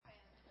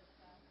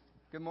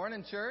Good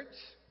morning, church.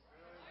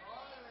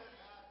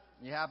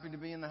 You happy to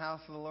be in the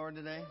house of the Lord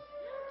today?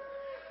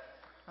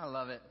 I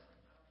love it.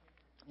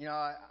 You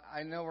know,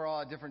 I know we're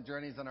all at different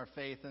journeys on our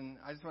faith, and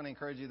I just want to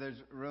encourage you, there's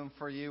room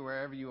for you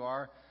wherever you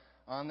are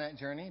on that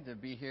journey to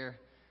be here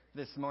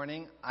this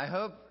morning. I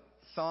hope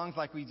songs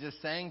like we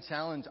just sang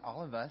challenge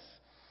all of us.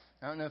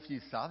 I don't know if you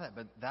saw that,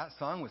 but that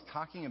song was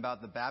talking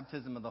about the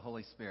baptism of the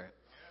Holy Spirit,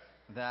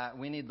 that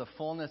we need the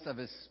fullness of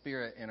His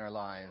Spirit in our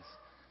lives.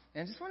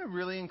 And I just want to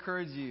really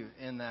encourage you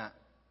in that.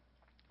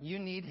 You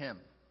need Him.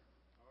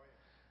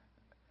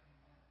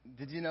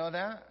 Did you know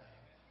that?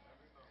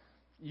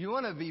 You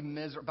want to be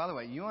miserable. By the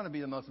way, you want to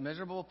be the most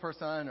miserable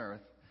person on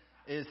earth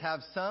is have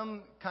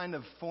some kind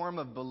of form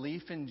of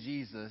belief in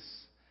Jesus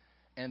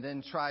and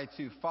then try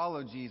to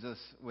follow Jesus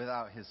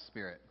without His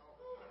Spirit.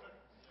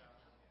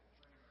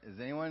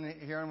 Is anyone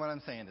hearing what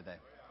I'm saying today?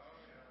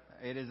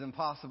 It is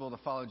impossible to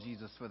follow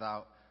Jesus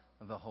without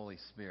the Holy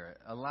Spirit.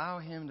 Allow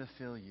Him to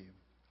fill you.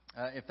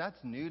 If that's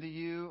new to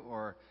you,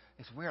 or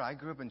it's weird, I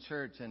grew up in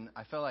church and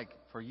I felt like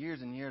for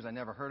years and years I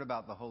never heard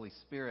about the Holy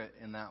Spirit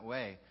in that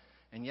way.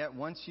 And yet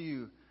once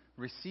you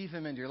receive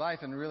Him into your life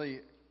and really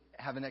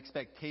have an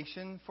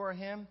expectation for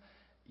Him,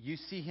 you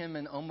see Him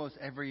in almost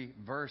every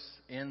verse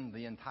in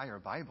the entire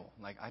Bible.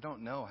 Like, I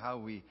don't know how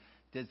we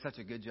did such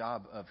a good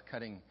job of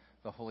cutting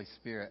the Holy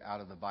Spirit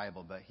out of the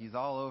Bible, but He's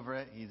all over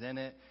it, He's in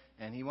it,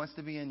 and He wants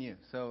to be in you.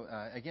 So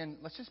again,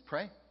 let's just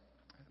pray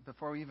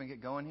before we even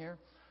get going here.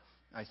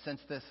 I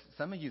sense this.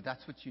 Some of you,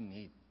 that's what you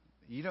need.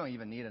 You don't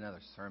even need another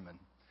sermon.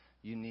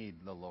 You need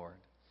the Lord.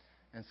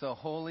 And so,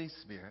 Holy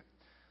Spirit,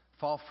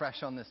 fall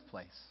fresh on this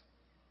place.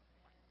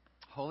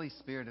 Holy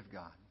Spirit of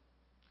God,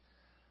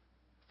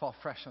 fall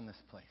fresh on this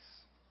place.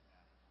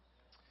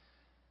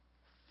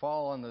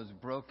 Fall on those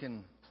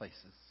broken places.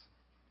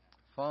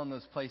 Fall on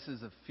those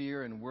places of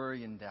fear and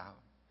worry and doubt.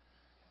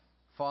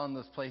 Fall on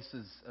those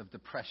places of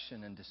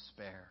depression and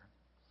despair.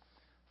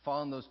 Fall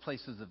on those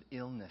places of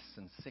illness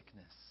and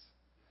sickness.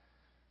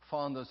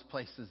 Fall in those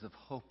places of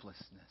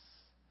hopelessness.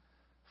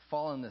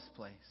 Fall in this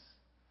place.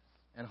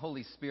 And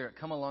Holy Spirit,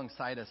 come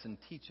alongside us and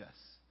teach us.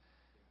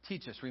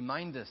 Teach us.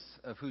 Remind us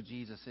of who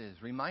Jesus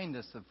is. Remind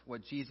us of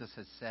what Jesus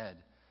has said.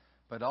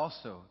 But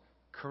also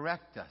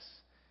correct us.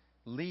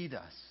 Lead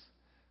us.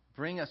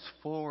 Bring us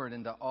forward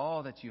into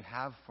all that you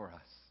have for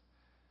us.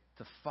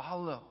 To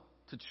follow.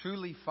 To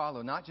truly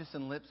follow. Not just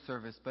in lip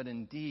service, but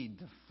indeed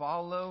to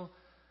follow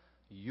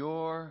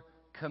your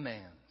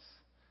commands.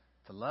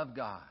 To love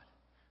God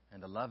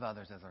and to love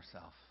others as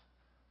ourselves.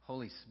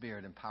 Holy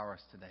Spirit, empower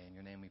us today. In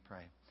your name we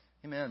pray.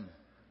 Amen.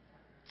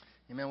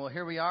 Amen. Well,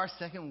 here we are,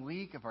 second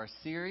week of our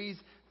series,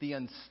 The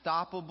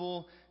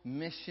Unstoppable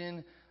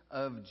Mission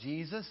of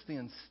Jesus. The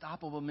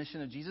Unstoppable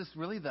Mission of Jesus.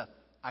 Really the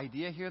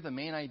idea here, the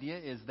main idea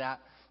is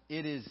that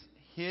it is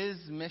His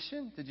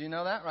mission. Did you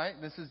know that, right?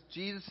 This is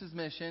Jesus'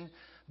 mission.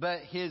 But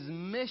His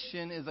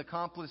mission is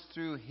accomplished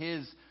through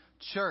His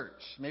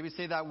church. Maybe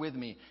say that with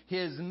me.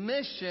 His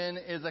mission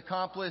is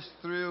accomplished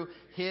through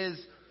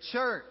His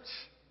church.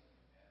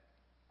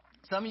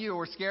 Some of you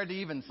were scared to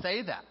even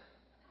say that.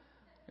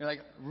 You're like,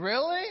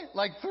 really?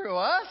 Like through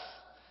us?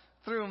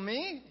 Through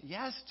me?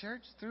 Yes,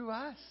 church, through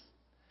us.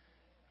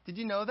 Did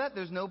you know that?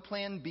 There's no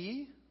plan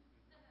B?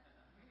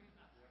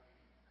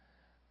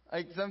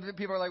 Like some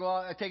people are like, well,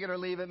 I take it or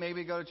leave it.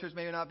 Maybe go to church,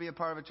 maybe not be a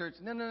part of a church.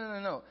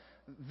 No.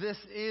 This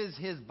is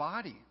His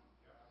body.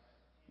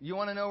 You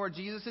want to know where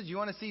Jesus is? You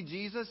want to see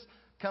Jesus?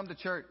 Come to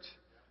church.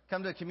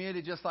 Come to a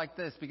community just like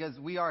this because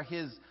we are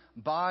His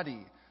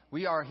body.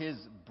 We are His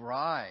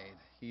bride.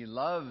 He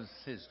loves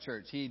His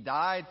church. He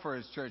died for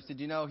His church. Did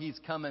you know He's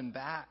coming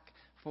back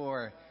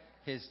for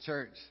His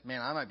church?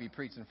 Man, I might be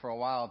preaching for a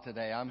while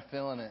today. I'm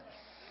feeling it.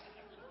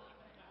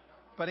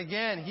 But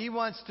again, He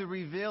wants to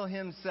reveal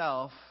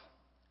Himself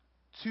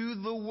to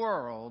the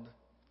world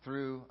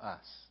through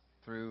us,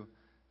 through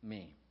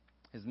me.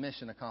 His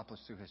mission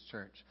accomplished through His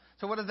church.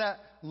 So what does that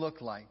look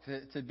like?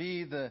 To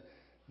be the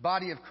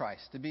body of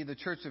Christ, to be the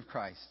church of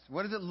Christ.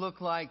 What does it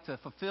look like to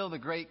fulfill the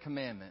great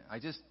commandment? I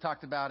just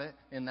talked about it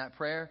in that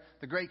prayer.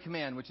 The great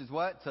command, which is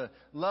what? To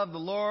love the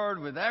Lord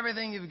with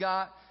everything you've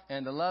got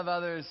and to love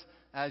others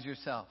as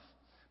yourself.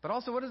 But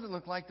also, what does it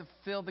look like to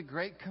fulfill the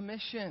Great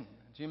Commission?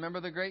 Do you remember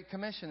the Great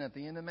Commission at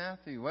the end of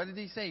Matthew? What did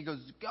He say? He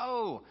goes,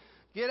 go,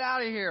 get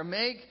out of here,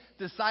 make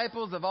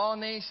disciples of all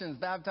nations,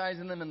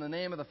 baptizing them in the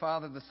name of the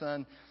Father, the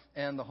Son,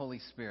 and the Holy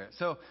Spirit.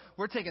 So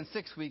we're taking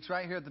 6 weeks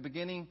right here at the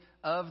beginning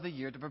of the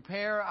year to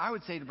prepare, I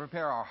would say to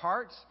prepare our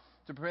hearts,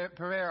 to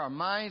prepare our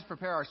minds,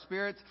 prepare our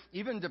spirits,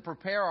 even to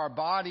prepare our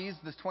bodies.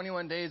 This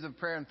 21 days of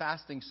prayer and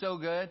fasting, so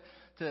good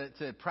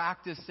to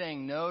practice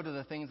saying no to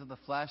the things of the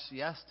flesh,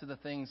 yes to the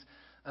things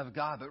of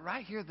God. But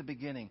right here at the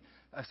beginning,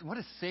 what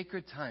a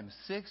sacred time,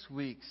 6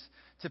 weeks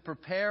to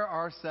prepare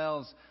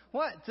ourselves,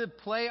 what? To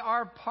play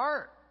our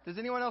part. Does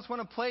anyone else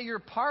want to play your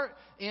part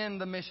in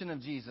the mission of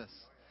Jesus?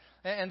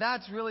 And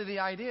that's really the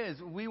idea,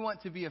 is we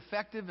want to be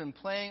effective in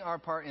playing our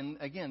part in,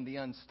 again, the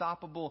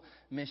unstoppable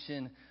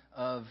mission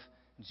of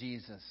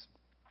Jesus.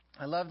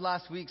 I loved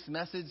last week's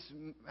message.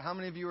 How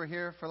many of you were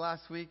here for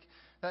last week?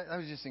 That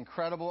was just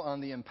incredible on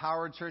the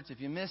Empowered Church.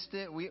 If you missed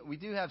it, we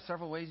do have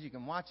several ways you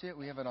can watch it.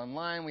 We have it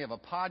online. We have a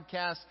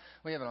podcast.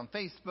 We have it on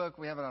Facebook.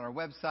 We have it on our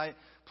website.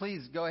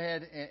 Please go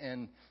ahead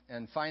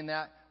and find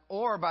that.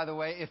 Or, by the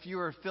way, if you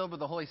were filled with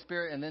the Holy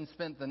Spirit and then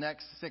spent the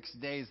next 6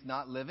 days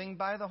not living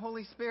by the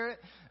Holy Spirit,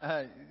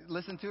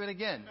 listen to it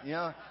again. You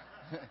know,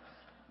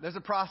 there's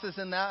a process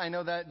in that. I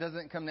know that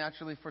doesn't come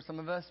naturally for some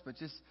of us, but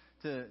just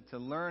to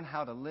learn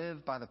how to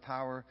live by the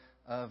power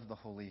of the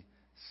Holy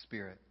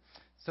Spirit.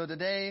 So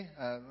today,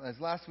 as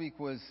last week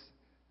was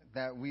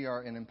that we are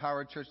an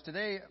empowered church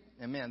today,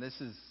 and man, this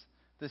is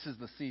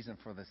the season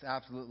for this.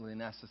 Absolutely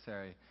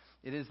necessary.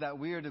 It is that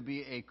we are to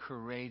be a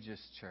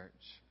courageous church.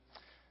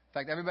 In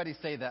fact, everybody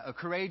say that. A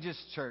courageous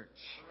church.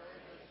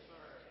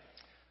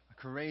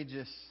 A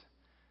courageous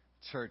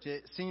church.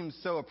 It seems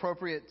so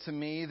appropriate to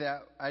me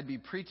that I'd be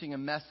preaching a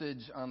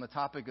message on the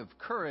topic of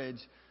courage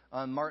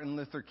on Martin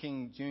Luther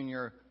King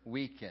Jr.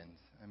 weekend.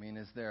 I mean,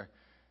 is there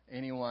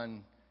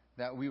anyone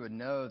that we would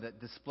know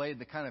that displayed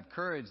the kind of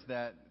courage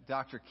that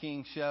Dr.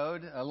 King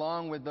showed,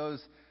 along with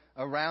those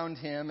around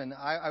him? And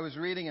I was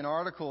reading an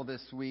article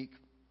this week,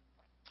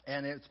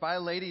 and it's by a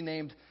lady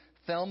named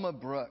Thelma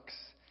Brooks.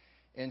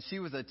 And she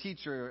was a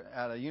teacher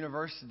at a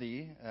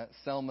university, at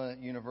Selma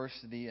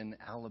University in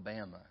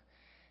Alabama.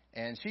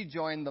 And she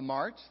joined the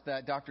march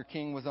that Dr.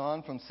 King was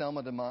on from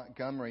Selma to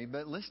Montgomery.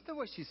 But listen to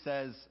what she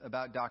says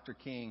about Dr.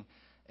 King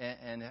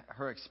and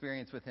her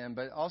experience with him.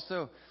 But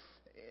also,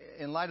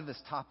 in light of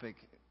this topic,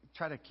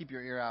 try to keep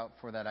your ear out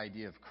for that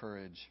idea of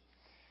courage.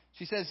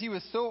 She says, he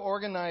was so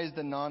organized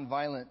and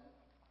nonviolent.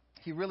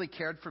 He really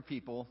cared for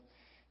people.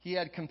 He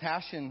had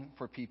compassion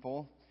for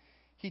people.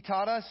 He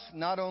taught us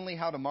not only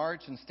how to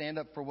march and stand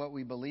up for what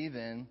we believe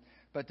in,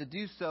 but to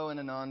do so in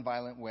a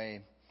nonviolent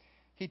way.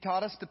 He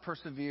taught us to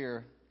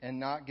persevere and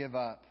not give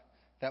up,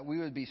 that we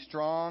would be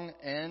strong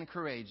and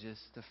courageous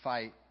to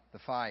fight the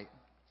fight.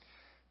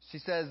 She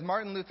says,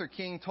 Martin Luther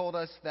King told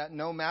us that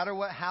no matter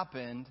what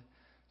happened,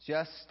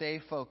 just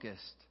stay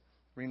focused,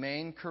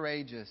 remain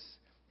courageous,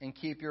 and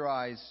keep your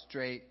eyes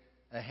straight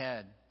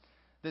ahead.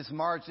 This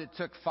march, it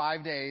took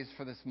 5 days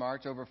for this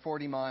march, over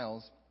 40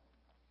 miles.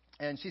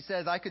 And she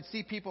says, I could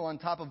see people on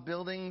top of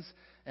buildings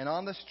and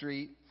on the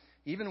street,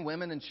 even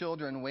women and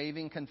children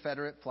waving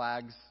Confederate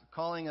flags,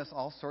 calling us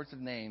all sorts of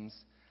names,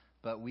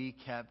 but we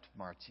kept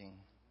marching.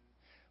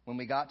 When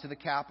we got to the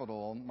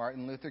Capitol,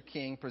 Martin Luther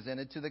King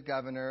presented to the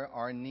governor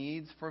our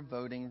needs for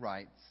voting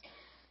rights.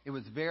 It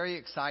was very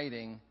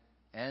exciting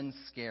and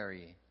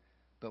scary,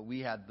 but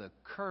we had the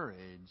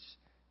courage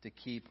to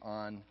keep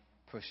on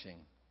pushing.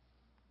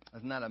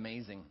 Isn't that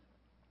amazing?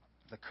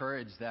 The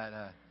courage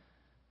that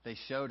they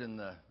showed in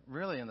the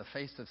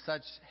face of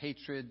such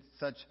hatred,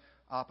 such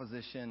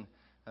opposition.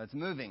 It's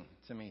moving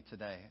to me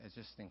today. It's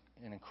just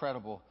an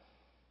incredible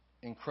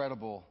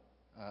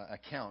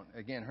account.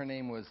 Again, her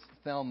name was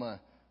Thelma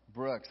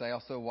Brooks. I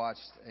also watched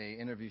an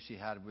interview she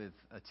had with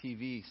a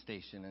TV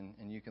station,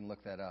 and you can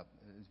look that up.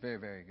 It's very,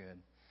 very good.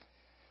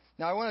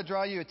 Now, I want to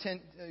draw your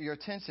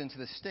attention to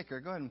the sticker.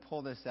 Go ahead and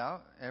pull this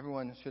out.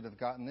 Everyone should have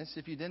gotten this.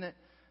 If you didn't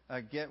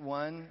get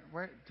one,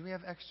 where do we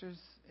have extras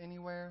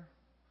anywhere?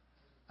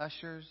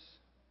 Ushers?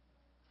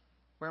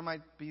 Where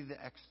might be the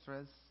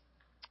extras?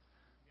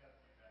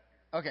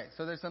 Okay,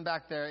 so there's some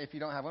back there if you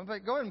don't have one.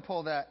 But go ahead and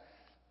pull that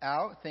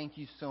out. Thank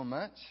you so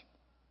much.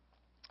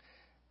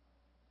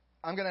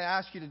 I'm going to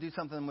ask you to do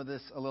something with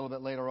this a little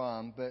bit later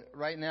on. But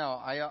right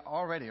now,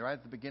 right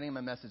at the beginning of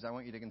my message, I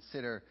want you to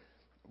consider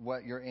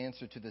what your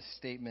answer to this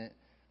statement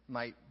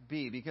might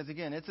be. Because,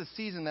 again, it's a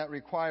season that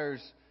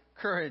requires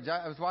courage.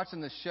 I was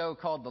watching this show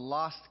called The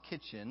Lost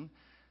Kitchen,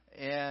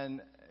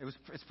 and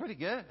it's pretty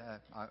good.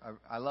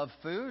 I love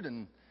food,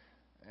 and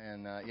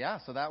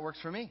so that works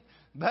for me.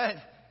 But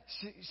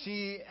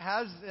she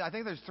has, I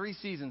think there's 3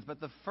 seasons, but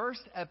the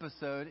first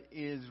episode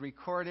is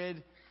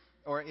recorded,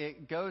 or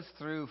it goes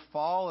through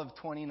fall of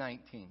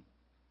 2019.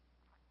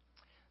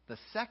 The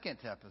second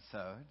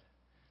episode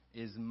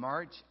is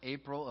March,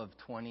 April of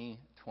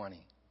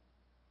 2020.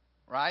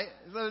 Right?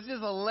 So it's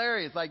just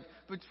hilarious. Like,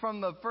 but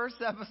from the first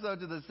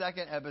episode to the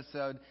second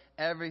episode,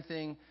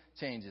 everything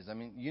changes. I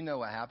mean, you know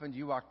what happened.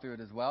 You walked through it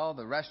as well.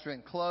 The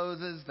restaurant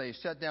closes. They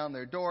shut down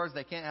their doors.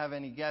 They can't have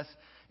any guests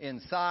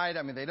inside.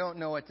 I mean, they don't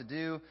know what to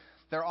do.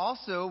 They're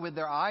also, with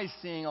their eyes,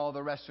 seeing all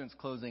the restaurants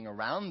closing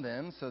around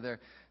them. So they're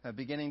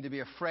beginning to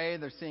be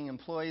afraid. They're seeing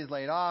employees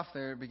laid off.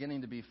 They're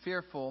beginning to be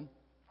fearful.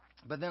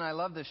 But then I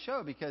love this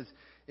show because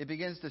it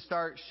begins to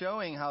start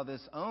showing how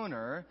this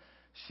owner,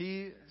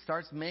 she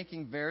starts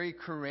making very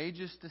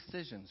courageous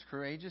decisions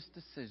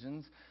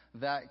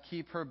that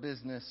keep her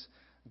business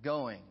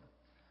going.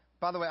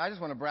 By the way, I just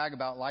want to brag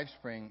about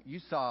LifeSpring. You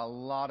saw a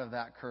lot of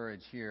that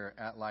courage here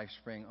at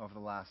LifeSpring over the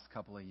last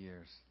couple of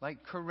years.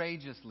 Like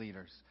courageous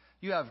leaders.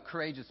 You have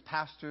courageous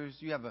pastors.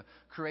 You have a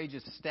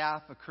courageous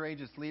staff, a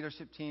courageous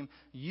leadership team.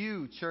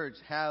 You, church,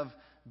 have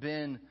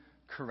been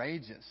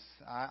courageous.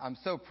 I'm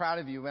so proud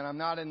of you. When I'm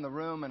not in the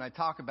room and I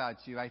talk about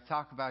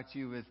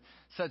you with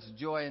such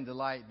joy and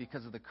delight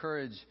because of the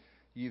courage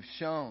you've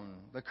shown.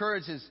 The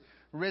courage has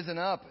risen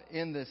up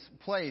in this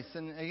place.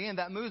 And again,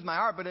 that moves my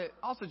heart, but it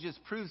also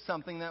just proves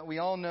something that we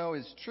all know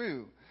is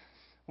true.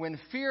 When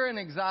fear and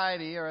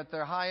anxiety are at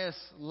their highest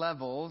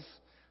levels,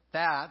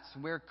 that's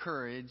where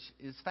courage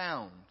is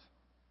found.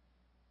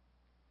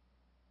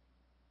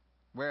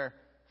 Where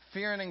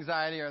fear and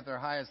anxiety are at their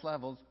highest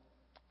levels,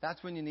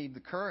 that's when you need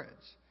the courage.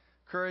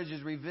 Courage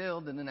is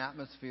revealed in an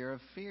atmosphere of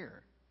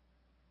fear.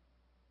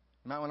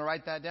 You might want to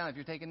write that down. If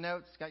you're taking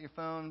notes, got your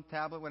phone,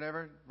 tablet,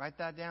 whatever, write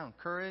that down.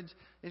 Courage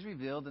is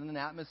revealed in an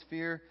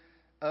atmosphere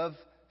of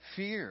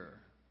fear.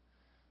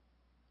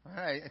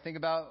 All right, think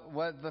about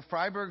what the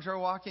Freibergs are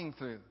walking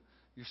through.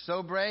 You're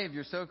so brave,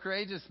 you're so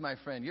courageous, my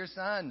friend. Your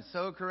son,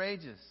 so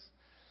courageous.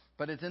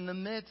 But it's in the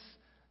midst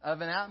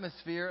of an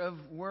atmosphere of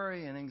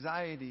worry and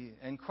anxiety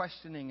and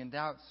questioning and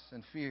doubts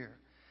and fear.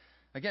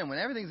 Again, when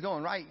everything's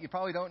going right, you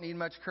probably don't need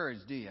much courage,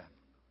 do you?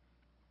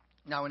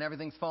 Now, when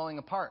everything's falling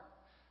apart,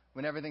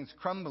 when everything's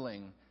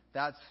crumbling,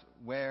 that's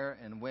where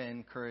and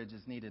when courage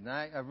is needed. And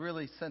I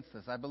really sense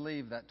this. I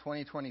believe that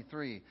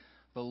 2023,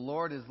 the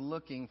Lord is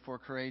looking for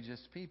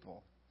courageous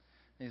people.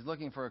 He's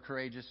looking for a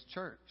courageous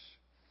church.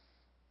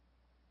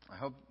 I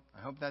hope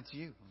that's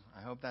you.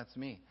 I hope that's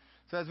me.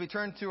 So as we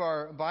turn to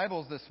our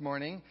Bibles this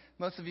morning,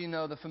 most of you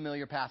know the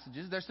familiar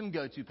passages. There's some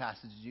go-to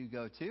passages you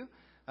go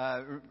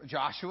to.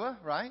 Joshua,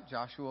 right?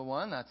 Joshua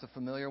 1, that's a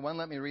familiar one.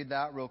 Let me read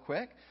that real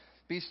quick.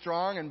 Be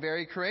strong and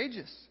very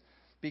courageous.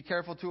 Be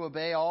careful to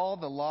obey all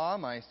the law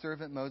my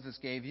servant Moses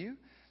gave you.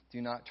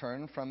 Do not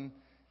turn from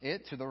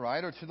it to the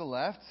right or to the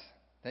left,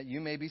 that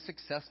you may be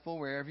successful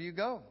wherever you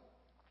go.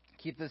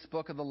 Keep this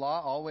book of the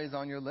law always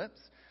on your lips.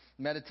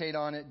 Meditate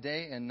on it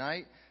day and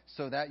night,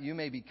 so that you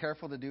may be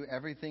careful to do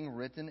everything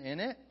written in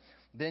it.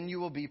 Then you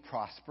will be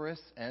prosperous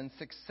and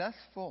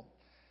successful.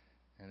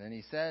 And then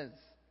he says,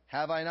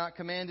 have I not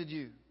commanded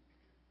you?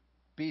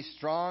 Be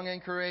strong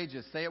and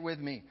courageous. Say it with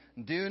me.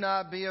 Do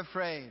not be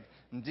afraid.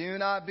 Do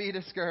not be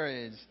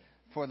discouraged.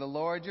 For the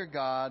Lord your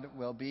God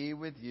will be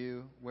with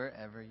you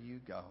wherever you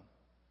go.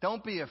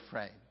 Don't be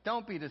afraid.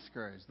 Don't be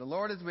discouraged. The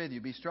Lord is with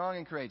you. Be strong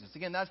and courageous.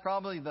 Again, that's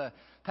probably the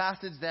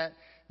passage that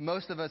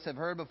most of us have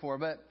heard before.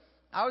 But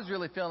I was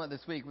really feeling it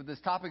this week with this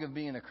topic of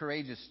being a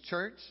courageous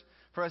church.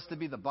 For us to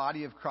be the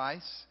body of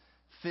Christ,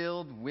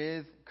 filled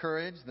with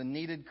courage, the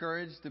needed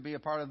courage to be a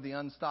part of the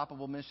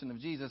unstoppable mission of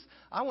Jesus.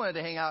 I wanted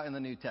to hang out in the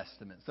New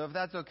Testament. So if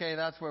that's okay,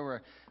 that's where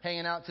we're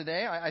hanging out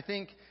today. I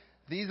think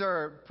these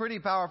are pretty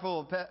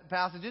powerful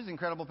passages,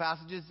 incredible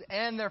passages,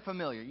 and they're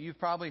familiar. You've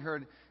probably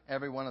heard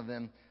every one of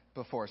them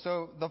before.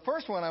 So the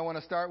first one I want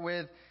to start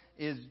with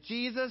is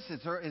Jesus,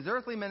 his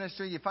earthly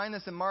ministry. You find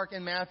this in Mark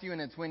and Matthew,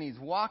 and it's when he's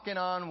walking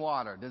on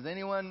water.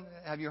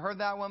 Have you heard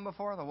that one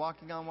before, the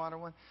walking on water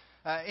one?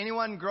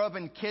 Anyone grow up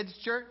in kids'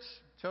 church,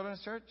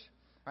 children's church?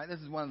 Right, this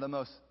is one of the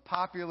most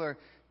popular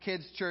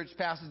kids' church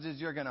passages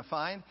you're going to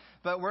find.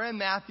 But we're in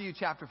Matthew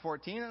chapter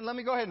 14, and let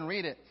me go ahead and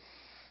read it.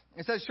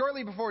 It says,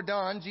 shortly before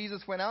dawn,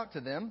 Jesus went out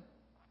to them,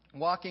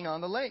 walking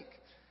on the lake.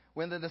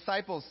 When the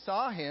disciples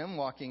saw him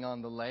walking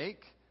on the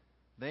lake,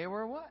 they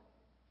were what?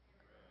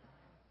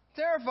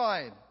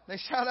 Terrified. They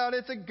shout out,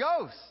 it's a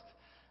ghost.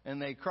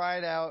 And they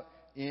cried out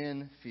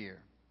in fear.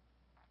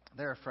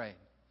 They're afraid.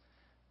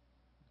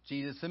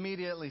 Jesus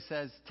immediately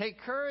says,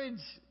 take courage.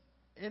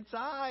 It's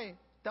I.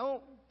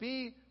 Don't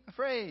be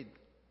afraid.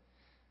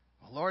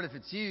 Well, Lord, if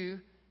it's you,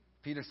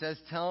 Peter says,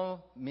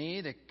 tell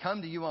me to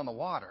come to you on the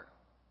water.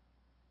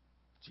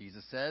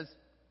 Jesus says,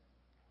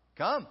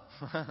 come.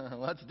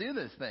 Let's do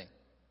this thing.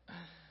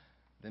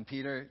 Then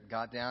Peter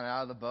got down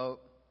out of the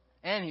boat.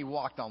 And he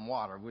walked on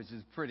water, which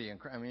is pretty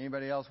incredible.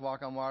 Anybody else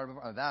walk on water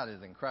before? Oh, that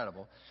is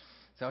incredible.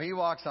 So he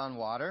walks on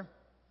water.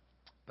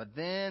 But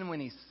then when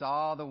he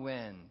saw the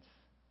wind,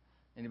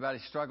 anybody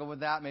struggle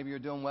with that? Maybe you're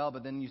doing well,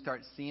 but then you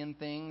start seeing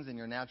things in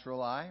your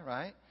natural eye,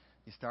 right?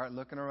 You start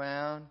looking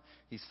around.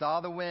 He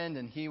saw the wind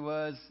and he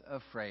was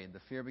afraid.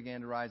 The fear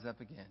began to rise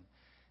up again.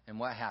 And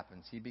what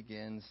happens? He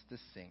begins to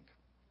sink.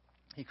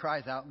 He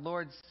cries out,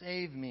 Lord,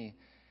 save me.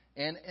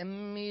 And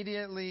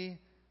immediately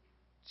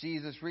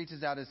Jesus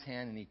reaches out his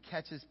hand and he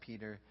catches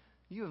Peter.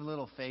 You have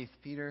little faith,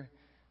 Peter.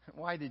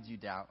 Why did you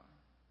doubt?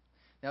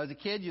 Now, as a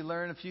kid, you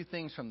learn a few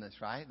things from this,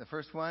 right? The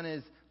first one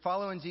is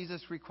following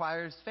Jesus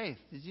requires faith.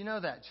 Did you know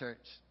that, church?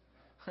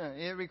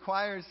 It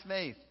requires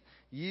faith.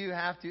 You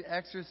have to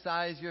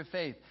exercise your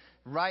faith.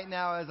 Right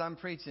now, as I'm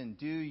preaching,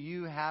 do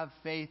you have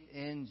faith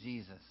in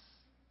Jesus?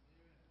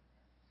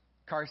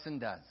 Carson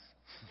does.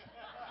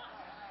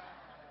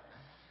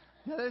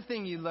 Another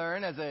thing you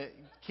learn as a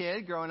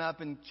kid growing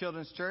up in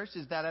children's church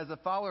is that as a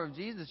follower of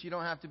Jesus, you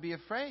don't have to be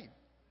afraid.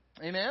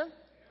 Amen?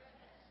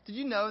 Did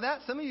you know that?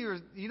 Some of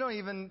you don't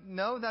even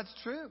know that's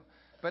true.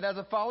 But as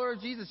a follower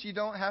of Jesus, you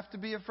don't have to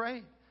be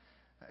afraid.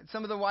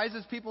 Some of the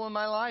wisest people in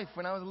my life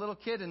when I was a little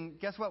kid, and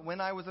guess what? When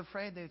I was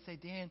afraid, they would say,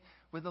 Dan,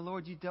 with the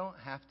Lord, you don't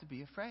have to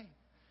be afraid.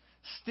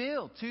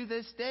 Still, to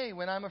this day,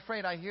 when I'm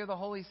afraid, I hear the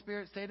Holy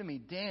Spirit say to me,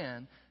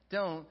 Dan,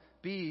 don't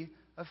be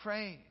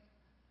afraid.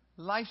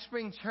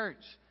 LifeSpring Church,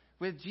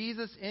 with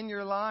Jesus in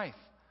your life,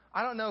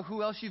 I don't know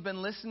who else you've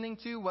been listening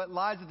to, what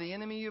lies of the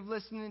enemy you've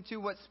listened to,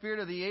 what spirit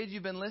of the age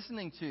you've been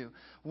listening to,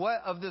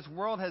 what of this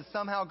world has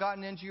somehow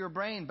gotten into your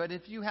brain. But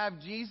if you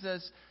have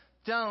Jesus,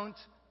 don't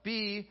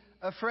be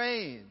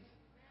afraid.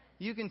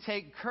 You can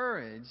take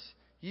courage.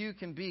 You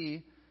can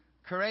be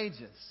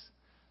courageous.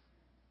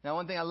 Now,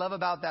 one thing I love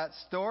about that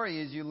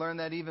story is you learn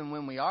that even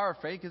when we are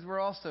afraid, because we're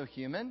also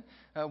human,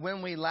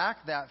 when we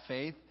lack that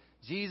faith,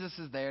 Jesus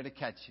is there to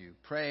catch you.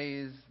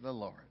 Praise the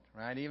Lord,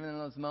 right? Even in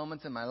those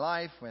moments in my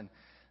life when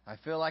I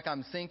feel like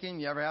I'm sinking,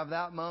 you ever have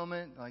that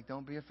moment? Like,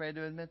 don't be afraid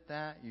to admit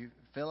that. You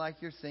feel like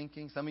you're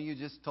sinking. Some of you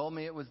just told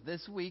me it was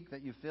this week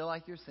that you feel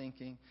like you're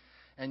sinking.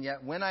 And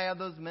yet, when I have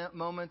those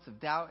moments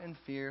of doubt and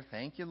fear,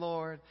 thank you,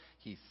 Lord,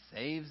 He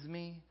saves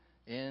me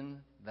in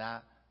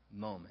that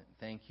moment.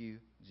 Thank you,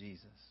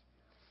 Jesus.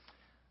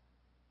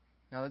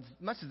 Now, as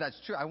much as that's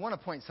true, I want to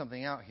point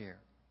something out here.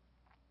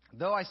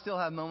 Though I still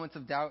have moments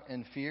of doubt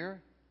and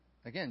fear,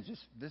 again,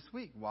 just this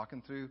week,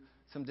 walking through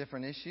some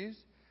different issues,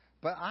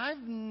 but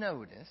I've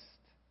noticed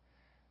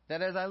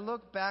that as I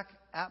look back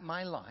at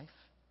my life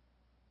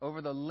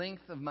over the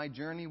length of my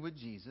journey with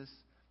Jesus,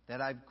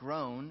 that I've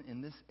grown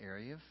in this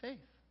area of faith.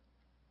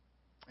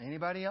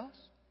 Anybody else?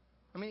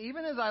 I mean,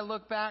 even as I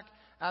look back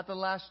at the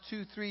last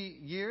 2-3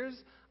 years,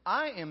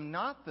 I am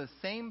not the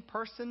same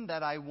person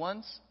that I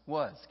once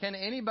was. Can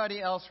anybody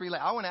else relate?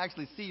 I want to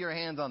actually see your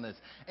hands on this.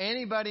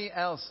 Anybody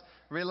else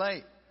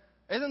relate?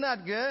 Isn't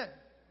that good?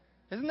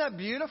 Isn't that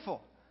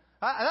beautiful?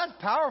 That's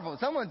powerful.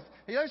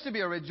 There should be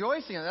a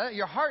rejoicing.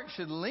 Your heart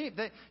should leap.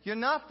 You're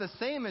not the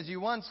same as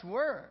you once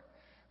were.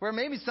 Where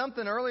maybe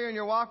something earlier in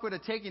your walk would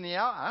have taken you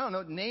out. I don't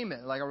know, name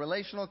it. Like a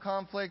relational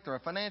conflict or a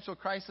financial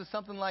crisis,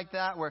 something like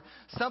that. Where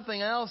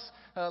something else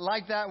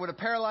like that would have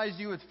paralyzed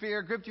you with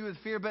fear, gripped you with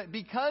fear. But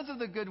because of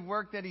the good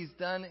work that He's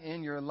done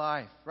in your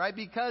life, right?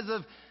 Because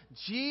of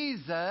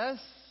Jesus,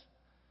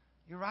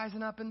 you're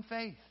rising up in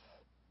faith.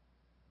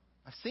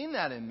 I've seen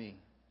that in me.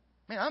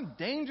 Man, I'm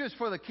dangerous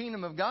for the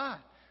kingdom of God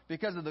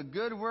because of the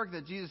good work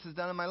that Jesus has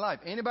done in my life.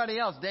 Anybody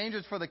else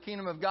dangerous for the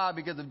kingdom of God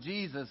because of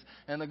Jesus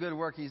and the good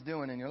work He's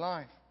doing in your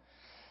life?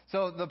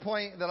 So the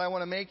point that I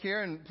want to make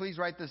here, and please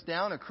write this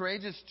down, a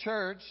courageous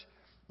church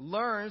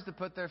learns to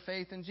put their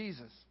faith in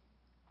Jesus.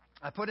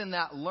 I put in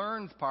that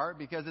learns part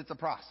because it's a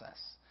process.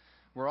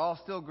 We're all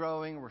still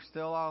growing. We're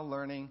still all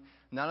learning.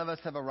 None of us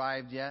have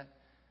arrived yet.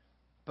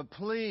 But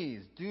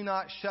please do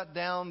not shut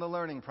down the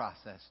learning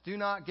process. Do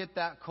not get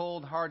that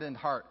cold, hardened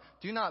heart.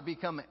 Do not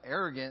become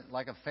arrogant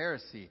like a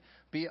Pharisee.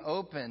 Be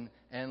open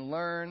and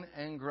learn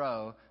and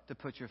grow to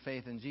put your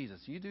faith in Jesus.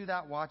 You do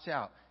that, watch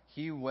out.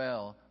 He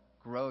will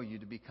grow you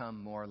to become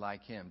more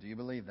like Him. Do you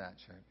believe that,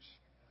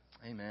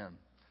 church? Amen.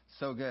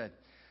 So good.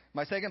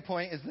 My second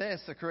point is this.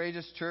 A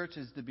courageous church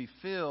is to be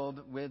filled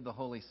with the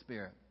Holy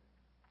Spirit.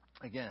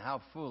 Again,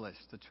 how foolish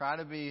to try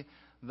to be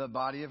the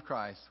body of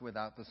Christ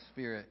without the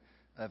Spirit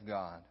of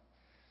God.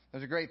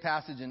 There's a great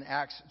passage in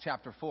Acts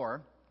chapter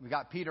 4. We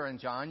got Peter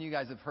and John. You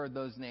guys have heard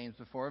those names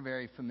before,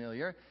 very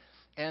familiar.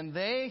 And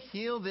they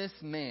heal this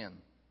man.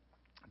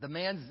 The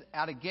man's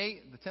at a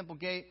gate, the temple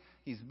gate.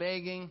 He's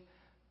begging.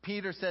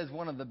 Peter says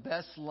one of the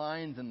best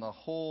lines in the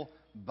whole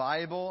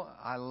Bible.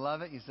 I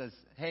love it. He says,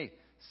 hey,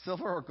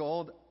 silver or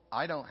gold,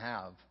 I don't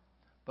have.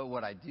 But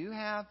what I do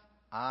have,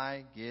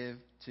 I give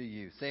to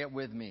you. Say it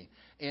with me.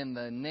 In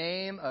the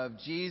name of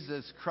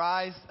Jesus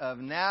Christ of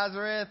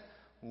Nazareth,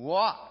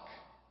 walk.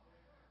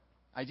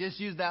 I just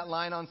used that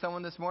line on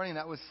someone this morning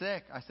that was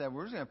sick. I said,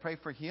 we're just going to pray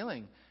for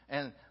healing.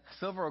 And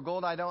silver or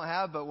gold I don't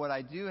have, but what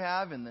I do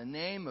have, in the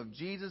name of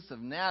Jesus of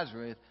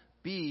Nazareth,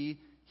 be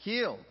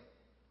healed.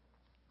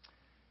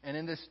 And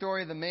in this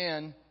story, the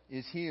man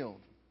is healed.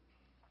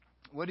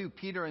 What do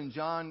Peter and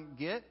John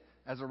get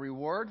as a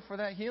reward for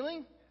that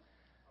healing?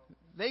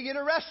 They get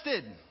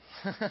arrested.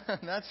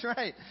 That's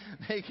right.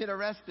 They get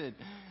arrested.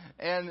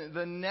 And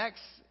the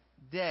next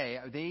day,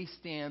 they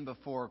stand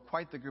before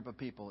quite the group of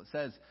people. It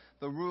says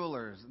the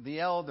rulers,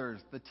 the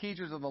elders, the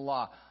teachers of the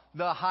law,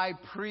 the high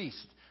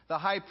priest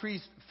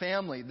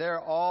family.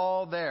 They're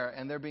all there,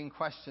 and they're being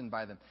questioned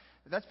by them.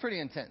 That's pretty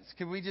intense.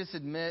 Can we just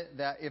admit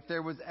that if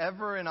there was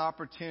ever an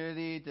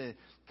opportunity to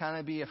kind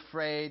of be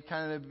afraid,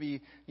 kind of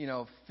be,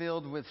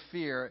 filled with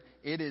fear,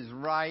 it is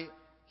right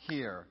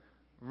here,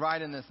 right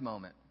in this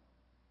moment.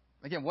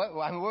 Again, what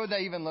would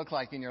that even look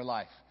like in your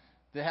life?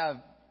 To have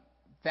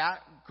that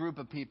group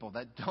of people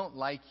that don't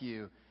like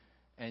you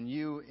and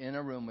you in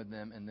a room with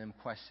them and them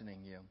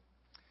questioning you.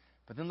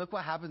 But then look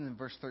what happens in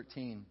verse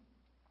 13.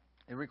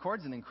 It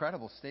records an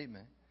incredible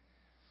statement.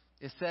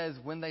 It says,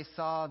 when they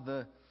saw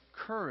the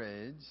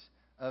courage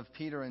of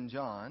Peter and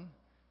John,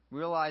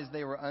 realized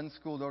they were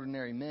unschooled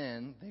ordinary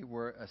men, they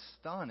were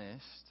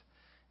astonished,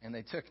 and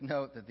they took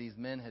note that these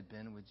men had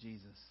been with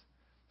Jesus.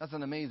 That's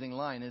an amazing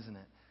line, isn't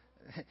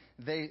it?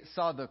 They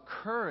saw the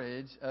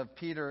courage of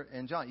Peter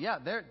and John. Yeah,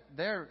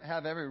 they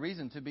have every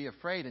reason to be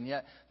afraid, and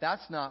yet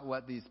that's not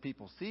what these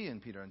people see in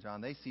Peter and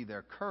John. They see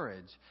their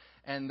courage,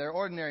 and they're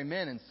ordinary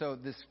men, and so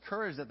this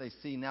courage that they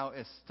see now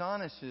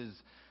astonishes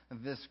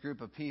this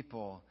group of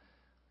people.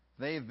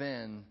 They've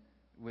been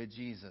with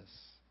Jesus.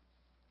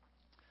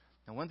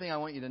 And one thing I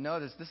want you to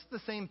notice, this is the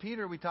same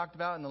Peter we talked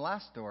about in the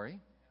last story.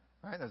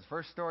 Right? That's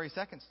first story,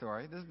 second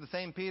story. This is the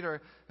same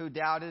Peter who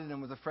doubted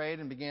and was afraid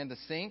and began to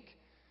sink.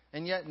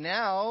 And yet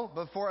now,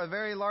 before a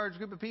very large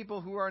group of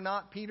people who are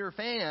not Peter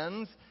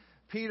fans,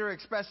 Peter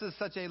expresses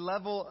such a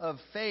level of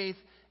faith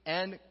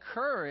and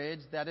courage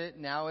that it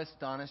now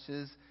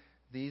astonishes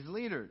these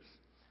leaders.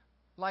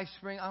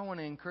 LifeSpring, I want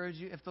to encourage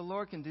you, if the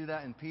Lord can do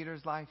that in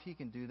Peter's life, He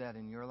can do that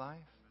in your life.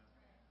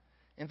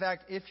 In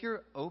fact, if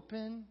you're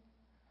open,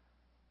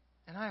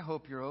 and I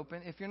hope you're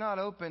open. If you're not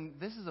open,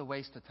 this is a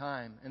waste of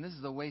time, and this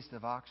is a waste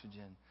of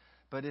oxygen.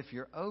 But if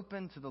you're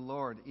open to the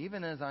Lord,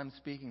 even as I'm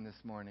speaking this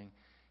morning,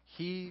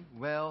 He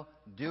will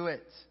do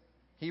it.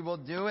 He will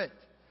do it.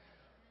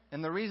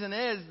 And the reason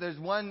is, there's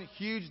one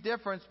huge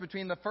difference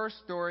between the first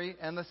story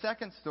and the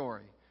second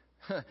story.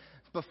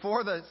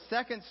 Before the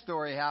second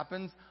story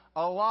happens,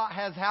 a lot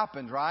has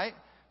happened, right?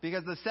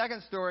 Because the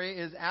second story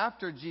is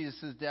after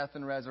Jesus' death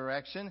and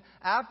resurrection,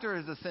 after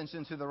His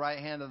ascension to the right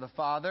hand of the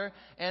Father,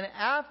 and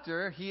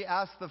after He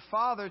asked the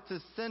Father to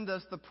send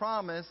us the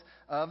promise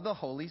of the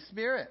Holy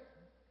Spirit.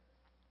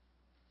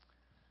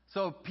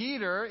 So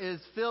Peter is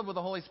filled with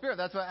the Holy Spirit.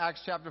 That's what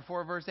Acts chapter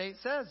 4 verse 8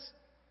 says.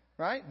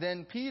 Right?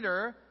 Then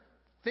Peter,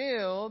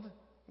 filled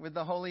with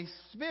the Holy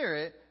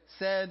Spirit,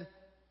 said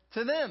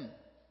to them,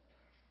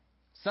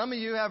 some of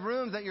you have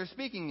rooms that you're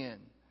speaking in.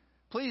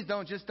 Please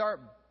don't just start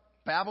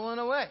babbling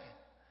away.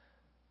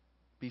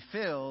 Be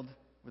filled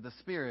with the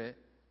Spirit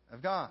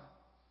of God.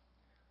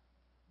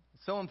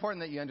 It's so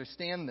important that you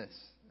understand this.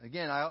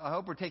 Again, I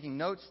hope we're taking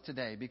notes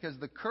today, because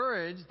the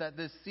courage that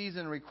this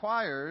season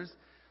requires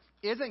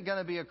isn't going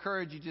to be a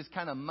courage you just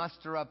kind of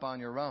muster up on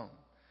your own.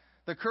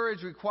 The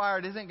courage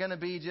required isn't going to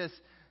be just,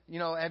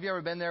 have you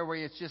ever been there where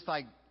it's just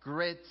like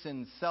grit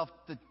and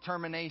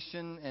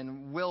self-determination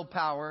and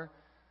willpower?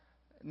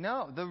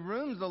 No, the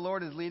rooms the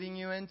Lord is leading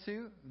you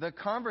into, the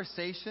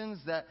conversations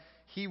that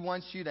He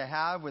wants you to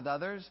have with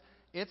others,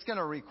 it's going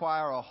to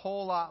require a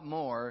whole lot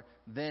more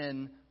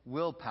than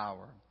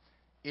willpower.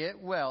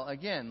 It will,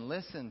 again,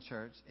 listen,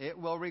 church, it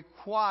will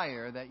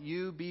require that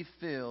you be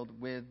filled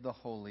with the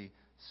Holy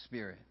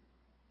Spirit.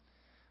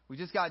 We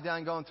just got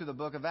done going through the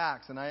book of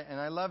Acts, and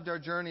I loved our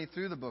journey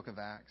through the book of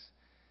Acts.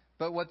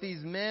 But what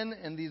these men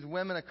and these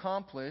women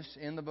accomplished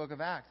in the book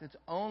of Acts, it's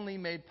only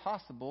made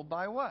possible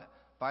by what?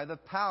 By the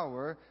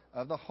power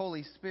of the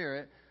Holy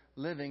Spirit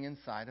living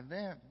inside of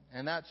them.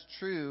 And that's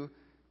true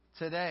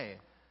today.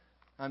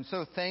 I'm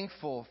so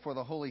thankful for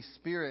the Holy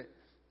Spirit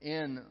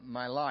in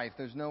my life.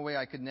 There's no way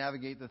I could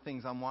navigate the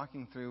things I'm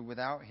walking through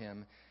without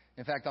Him.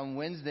 In fact, on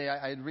Wednesday,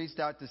 I had reached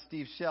out to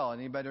Steve Shell.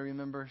 Anybody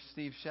remember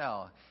Steve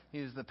Shell?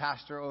 He was the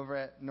pastor over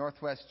at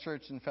Northwest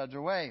Church in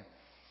Federal Way.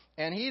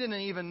 And he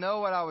didn't even know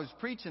what I was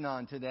preaching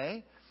on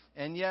today.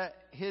 And yet,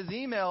 his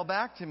email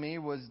back to me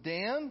was,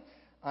 Dan,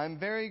 I'm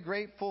very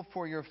grateful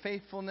for your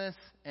faithfulness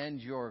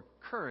and your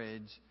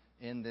courage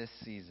in this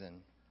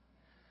season.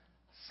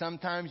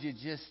 Sometimes you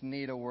just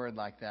need a word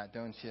like that,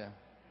 don't you?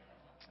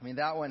 I mean,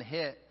 that one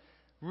hit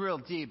real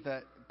deep,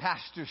 that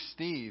Pastor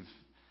Steve,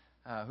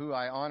 who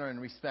I honor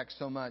and respect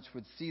so much,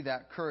 would see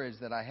that courage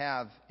that I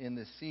have in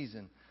this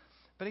season.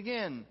 But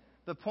again,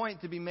 the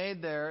point to be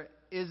made there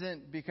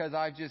isn't because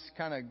I've just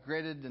kind of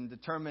gritted and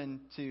determined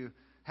to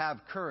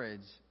have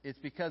courage. It's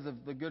because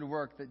of the good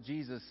work that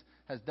Jesus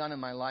has done in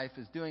my life,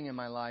 is doing in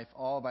my life,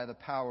 all by the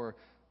power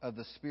of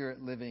the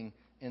Spirit living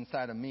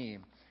inside of me.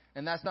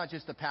 And that's not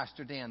just a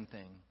Pastor Dan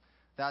thing.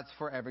 That's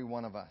for every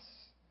one of us.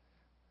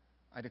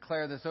 I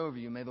declare this over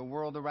you. May the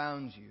world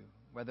around you,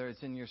 whether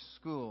it's in your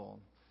school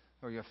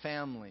or your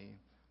family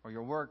or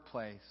your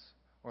workplace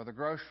or the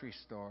grocery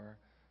store,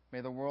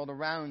 may the world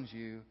around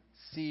you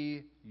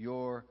see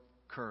your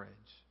courage.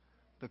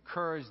 The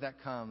courage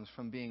that comes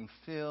from being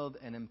filled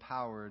and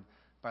empowered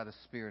by the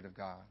Spirit of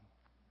God.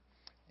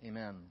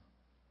 Amen.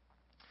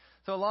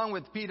 So along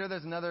with Peter,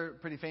 there's another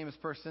pretty famous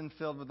person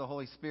filled with the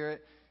Holy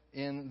Spirit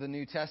in the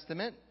New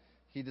Testament.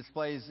 He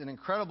displays an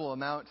incredible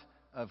amount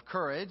of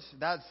courage.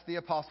 That's the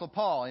Apostle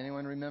Paul.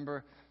 Anyone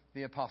remember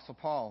the Apostle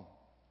Paul?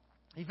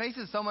 He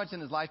faces so much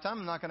in his lifetime.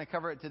 I'm not going to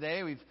cover it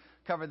today. We've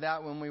covered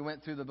that when we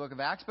went through the book of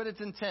Acts, but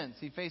it's intense.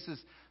 He faces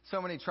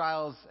so many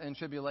trials and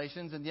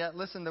tribulations, and yet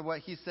listen to what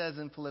he says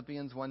in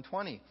Philippians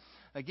 1:20.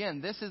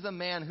 Again, this is a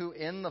man who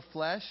in the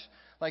flesh,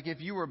 like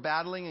if you were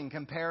battling and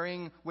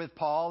comparing with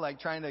Paul, like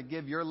trying to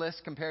give your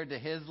list compared to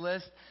his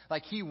list,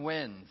 like he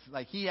wins.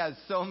 Like he has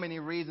so many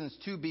reasons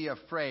to be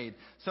afraid,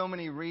 so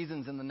many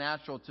reasons in the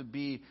natural to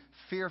be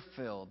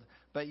fear-filled.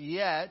 But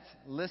yet,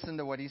 listen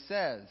to what he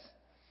says.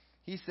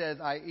 He says,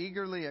 I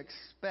eagerly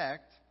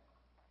expect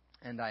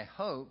and I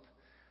hope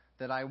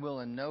that I will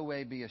in no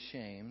way be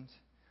ashamed,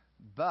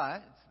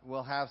 but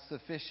will have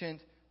sufficient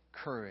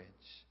courage,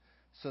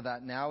 so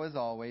that now as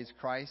always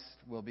Christ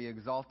will be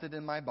exalted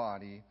in my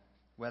body,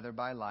 whether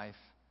by life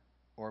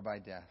or by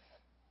death.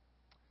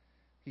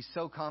 He's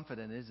so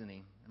confident, isn't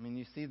he? I mean,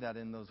 you see that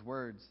in those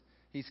words.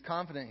 He's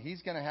confident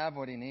he's going to have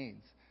what he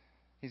needs.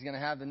 He's going to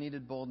have the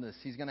needed boldness.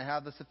 He's going to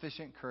have the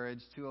sufficient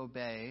courage to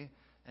obey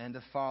and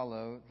to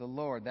follow the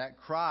Lord. That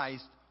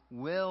Christ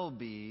will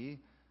be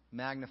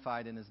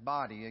magnified in his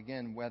body,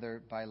 again,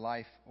 whether by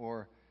life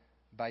or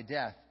by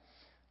death.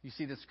 You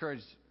see this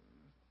courage,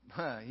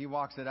 he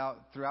walks it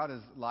out throughout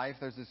his life.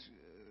 There's this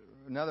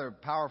another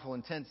powerful,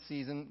 intense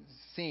scene.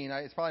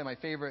 It's probably my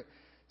favorite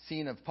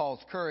scene of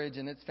Paul's courage,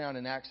 and it's found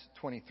in Acts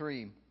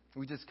 23.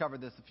 We just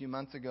covered this a few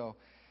months ago.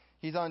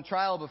 He's on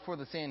trial before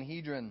the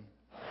Sanhedrin.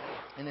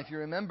 And if you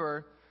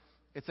remember,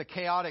 it's a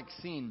chaotic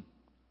scene.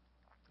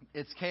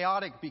 It's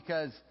chaotic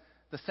because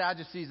the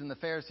Sadducees and the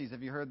Pharisees,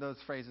 have you heard those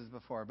phrases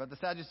before? But the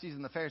Sadducees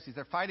and the Pharisees,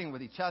 they're fighting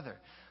with each other.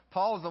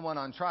 Paul's the one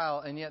on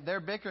trial, and yet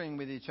they're bickering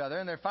with each other,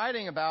 and they're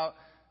fighting about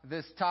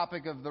this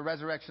topic of the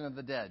resurrection of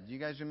the dead. You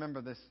guys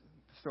remember this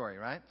story,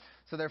 right?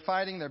 So they're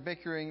fighting, they're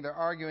bickering, they're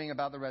arguing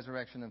about the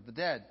resurrection of the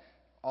dead,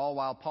 all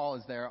while Paul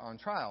is there on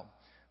trial.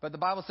 But the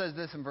Bible says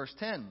this in verse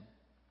 10.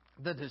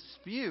 The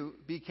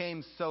dispute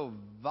became so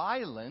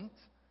violent.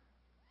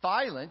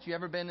 You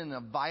ever been in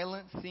a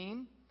violent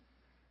scene?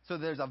 So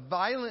there's a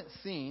violent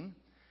scene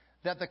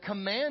that the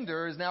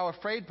commander is now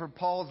afraid for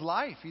Paul's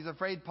life. He's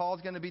afraid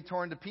Paul's going to be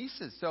torn to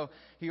pieces. So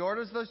he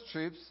orders those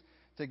troops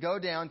to go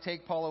down,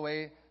 take Paul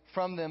away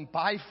from them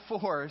by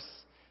force,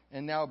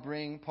 and now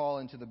bring Paul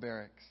into the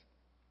barracks.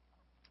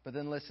 But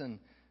then listen,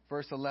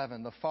 verse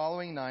 11. The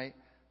following night,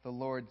 the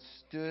Lord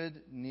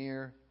stood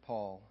near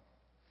Paul.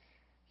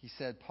 He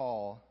said,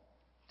 Paul,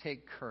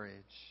 take courage.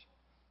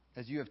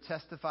 As you have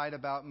testified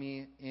about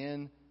me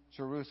in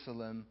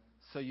Jerusalem,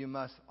 so you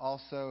must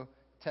also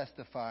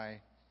testify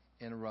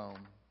in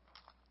Rome.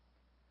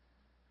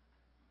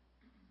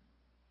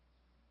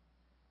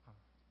 Oh,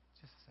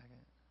 just a second.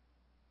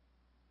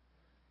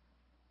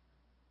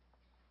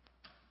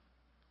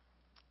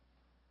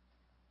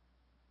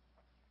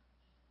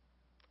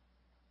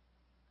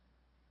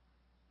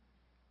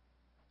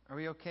 Are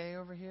we okay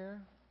over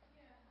here?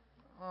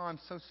 Yeah. Oh, I'm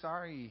so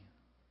sorry.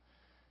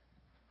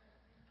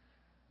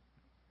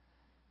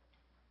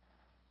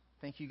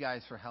 Thank you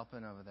guys for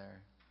helping over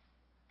there.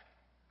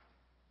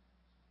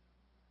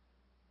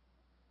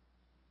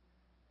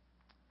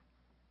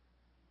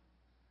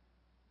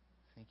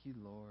 Thank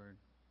you, Lord.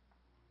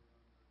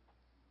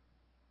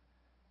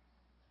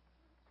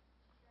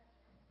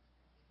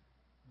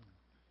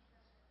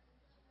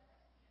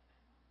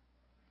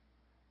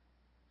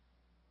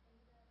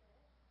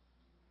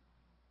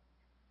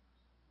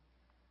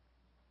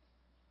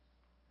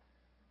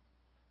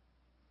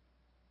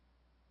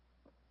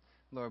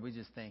 Lord, we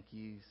just thank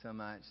you so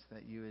much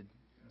that you would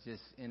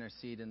just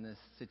intercede in this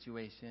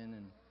situation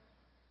and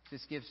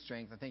just give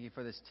strength. I thank you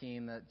for this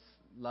team that's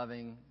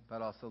loving,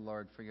 but also,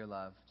 Lord, for your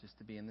love, just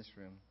to be in this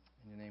room.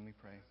 In your name we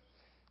pray.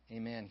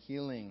 Amen.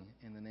 Healing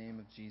in the name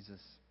of Jesus.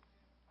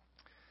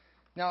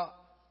 Now,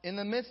 in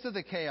the midst of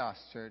the chaos,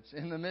 church,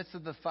 in the midst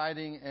of the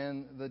fighting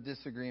and the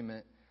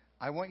disagreement,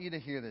 I want you to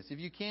hear this. If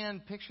you can,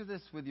 picture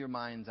this with your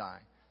mind's eye.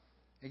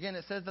 Again,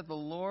 it says that the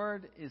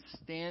Lord is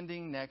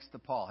standing next to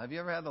Paul. Have you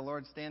ever had the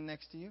Lord stand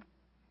next to you?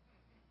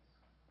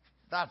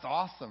 That's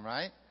awesome,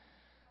 right?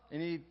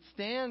 And he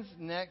stands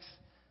next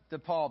to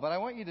Paul. But I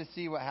want you to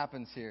see what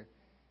happens here.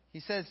 He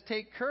says,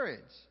 take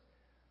courage.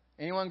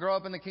 Anyone grow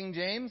up in the King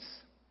James?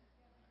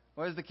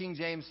 What does the King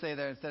James say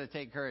there instead of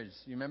take courage?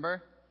 You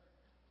remember?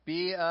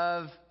 Be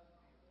of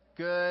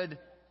good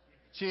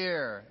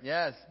cheer.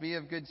 Yes, be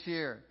of good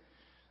cheer.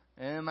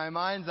 And in my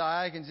mind's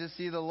eye, I can just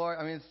see the Lord.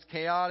 I mean, it's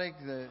chaotic.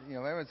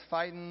 Everyone's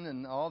fighting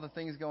and all the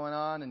things going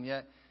on. And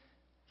yet,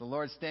 the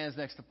Lord stands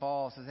next to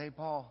Paul and says, hey,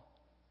 Paul,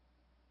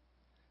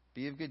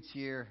 be of good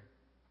cheer.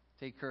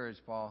 Take courage,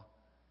 Paul.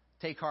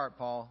 Take heart,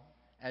 Paul.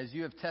 As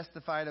you have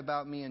testified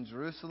about me in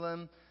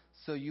Jerusalem,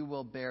 so you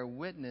will bear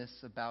witness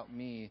about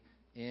me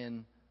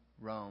in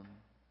Rome.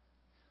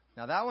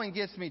 Now, that one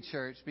gets me,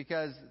 church,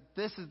 because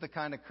this is the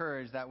kind of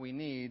courage that we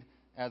need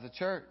as a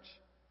church.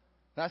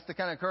 That's the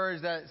kind of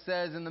courage that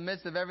says in the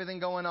midst of everything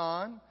going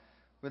on,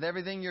 with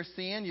everything you're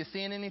seeing, you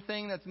seeing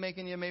anything that's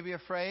making you maybe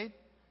afraid?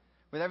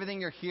 With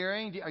everything you're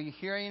hearing, are you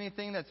hearing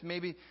anything that's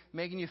maybe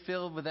making you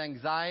filled with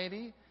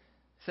anxiety?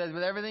 It says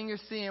with everything you're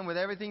seeing, with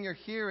everything you're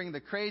hearing, the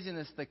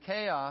craziness, the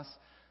chaos,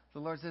 the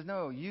Lord says,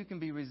 no, you can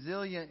be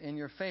resilient in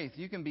your faith.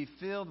 You can be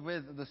filled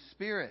with the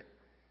Spirit.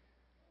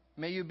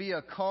 May you be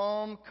a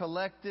calm,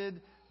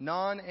 collected,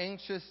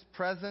 non-anxious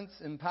presence,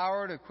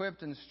 empowered,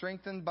 equipped, and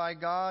strengthened by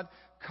God,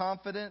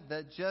 confident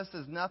that just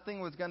as nothing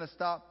was going to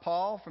stop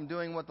Paul from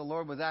doing what the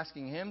Lord was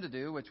asking him to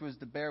do, which was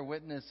to bear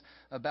witness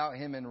about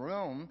him in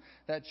Rome,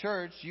 that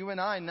church, you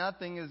and I,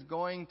 nothing is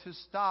going to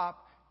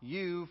stop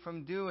you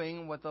from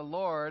doing what the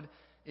Lord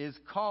is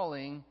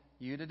calling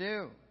you to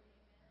do.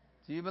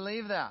 Do you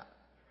believe that?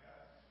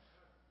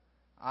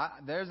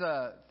 There's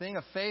a thing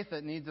of faith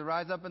that needs to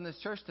rise up in this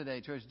church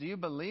today, church. Do you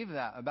believe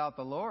that about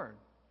the Lord?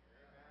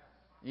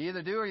 You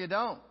either do or you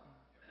don't.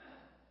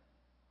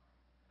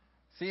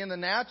 See, in the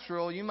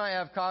natural, you might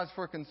have cause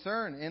for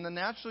concern. In the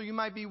natural, you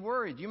might be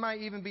worried. You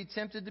might even be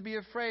tempted to be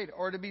afraid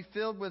or to be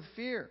filled with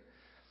fear.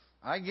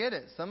 I get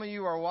it. Some of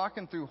you are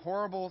walking through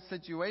horrible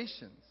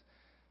situations.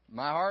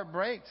 My heart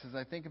breaks as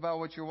I think about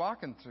what you're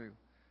walking through.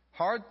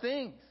 Hard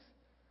things.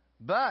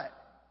 But,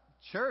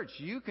 church,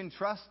 you can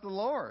trust the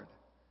Lord.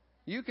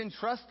 You can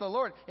trust the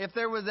Lord. If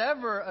there was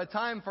ever a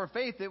time for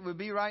faith, it would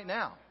be right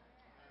now.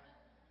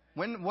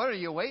 What are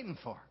you waiting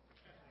for?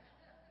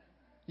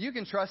 You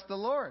can trust the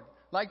Lord.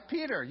 Like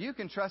Peter, you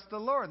can trust the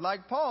Lord.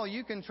 Like Paul,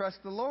 you can trust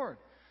the Lord.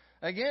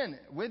 Again,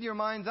 with your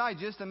mind's eye,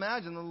 just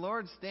imagine the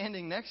Lord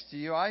standing next to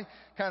you. I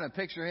kind of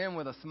picture him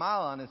with a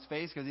smile on his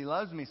face because he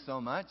loves me so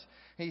much.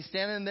 He's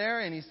standing there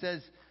and he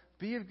says,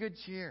 be of good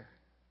cheer.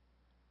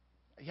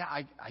 Yeah,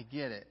 I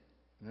get it.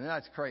 And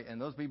that's crazy.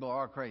 And those people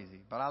are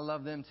crazy, but I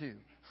love them too.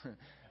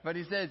 But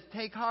he says,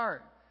 take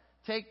heart,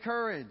 take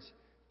courage,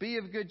 be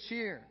of good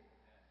cheer.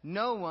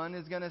 No one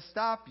is going to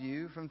stop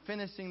you from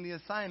finishing the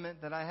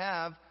assignment that I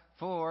have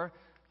for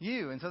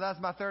you. And so that's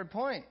my third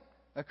point.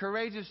 A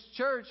courageous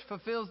church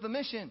fulfills the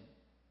mission.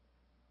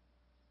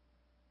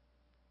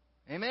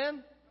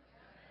 Amen?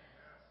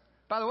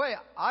 By the way,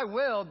 I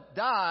will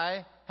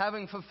die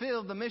having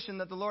fulfilled the mission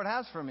that the Lord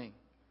has for me.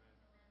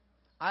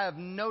 I have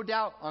no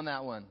doubt on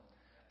that one.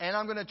 And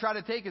I'm going to try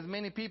to take as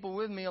many people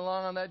with me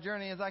along on that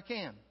journey as I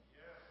can.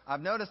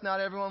 I've noticed not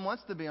everyone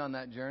wants to be on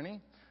that journey.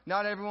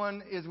 Not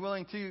everyone is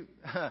willing to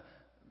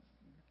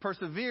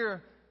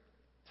persevere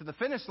to the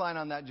finish line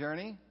on that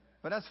journey.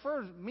 But as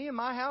for me and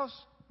my house,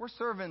 we're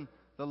serving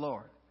the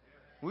Lord.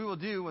 We will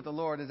do what the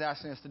Lord is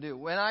asking us to do.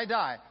 When I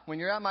die, when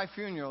you're at my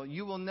funeral,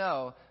 you will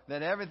know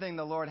that everything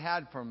the Lord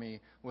had for me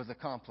was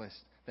accomplished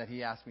that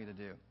He asked me to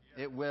do.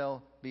 It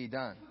will be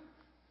done.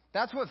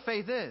 That's what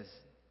faith is.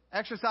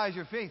 Exercise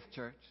your faith,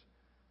 church.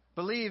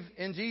 Believe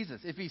in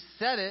Jesus. If He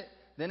said it,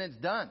 then it's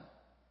done.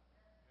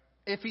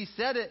 If He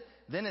said it,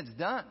 then it's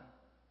done.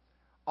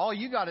 All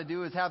you got to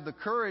do is have the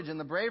courage and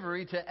the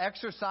bravery to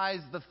exercise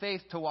the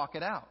faith to walk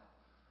it out.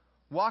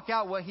 Walk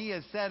out what He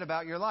has said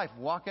about your life.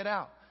 Walk it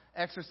out.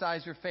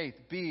 Exercise your faith.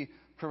 Be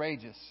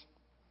courageous.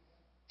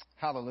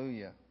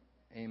 Hallelujah.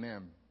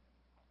 Amen.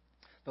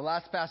 The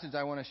last passage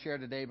I want to share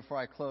today before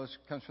I close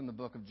comes from the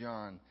book of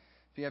John.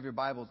 If you have your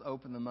Bibles,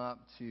 open them up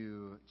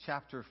to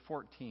chapter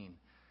 14.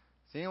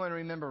 Does anyone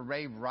remember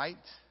Ray Wright?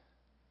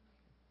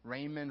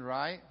 Raymond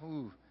Wright?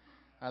 Ooh,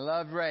 I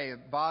love Ray.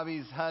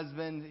 Bobby's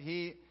husband.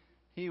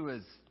 He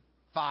was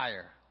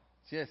fire.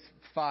 Just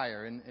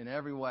fire in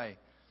every way.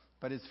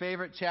 But his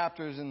favorite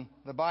chapters in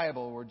the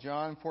Bible were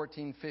John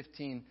 14,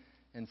 15,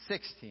 and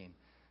 16.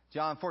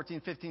 John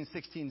 14, 15,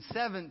 16,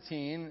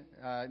 17,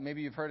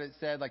 maybe you've heard it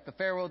said like the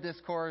farewell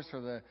discourse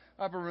or the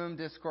upper room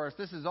discourse.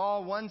 This is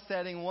all one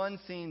setting, one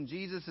scene.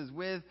 Jesus is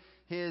with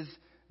His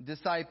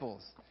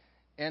disciples.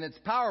 And it's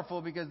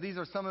powerful because these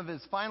are some of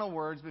His final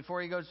words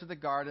before He goes to the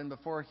garden,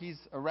 before He's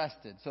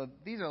arrested. So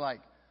these are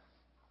like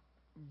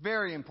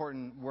very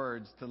important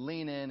words to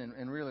lean in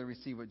and really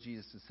receive what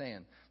Jesus is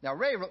saying. Now,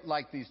 Ray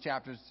liked these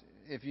chapters.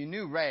 If you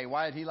knew Ray,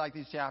 why did he like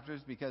these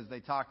chapters? Because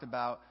they talked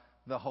about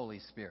the Holy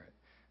Spirit.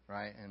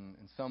 Right? And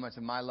so much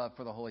of my love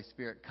for the Holy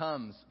Spirit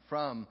comes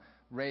from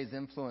Ray's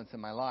influence in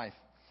my life.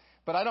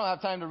 But I don't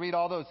have time to read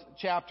all those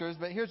chapters,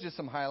 but here's just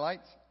some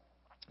highlights.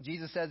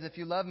 Jesus says, if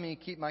you love me,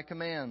 keep my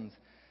commands,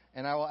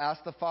 and I will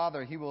ask the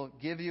Father. He will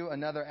give you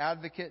another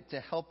advocate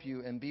to help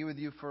you and be with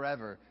you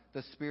forever,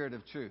 the Spirit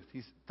of truth.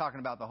 He's talking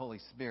about the Holy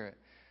Spirit,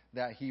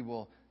 that He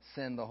will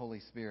send the Holy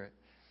Spirit.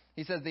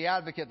 He says, the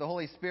advocate, the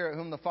Holy Spirit,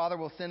 whom the Father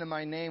will send in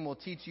my name, will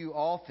teach you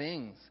all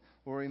things,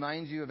 will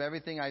remind you of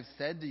everything I've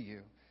said to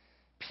you.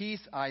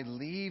 Peace I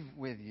leave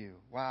with you.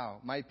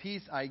 Wow. My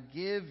peace I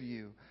give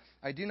you.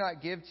 I do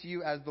not give to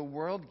you as the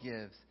world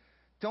gives.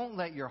 Don't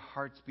let your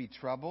hearts be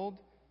troubled.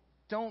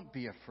 Don't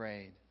be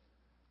afraid.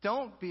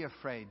 Don't be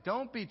afraid.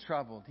 Don't be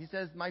troubled. He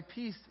says, my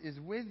peace is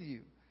with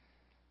you.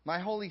 My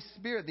Holy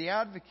Spirit, the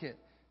advocate,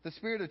 the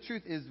Spirit of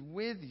truth is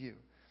with you.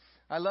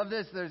 I love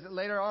this.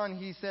 Later on,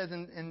 he says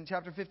in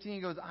chapter 15, he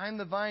goes, I'm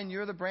the vine,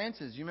 you're the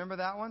branches. You remember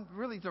that one?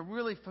 Really, it's a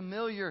really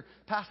familiar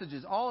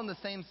passages, all in the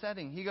same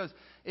setting. He goes,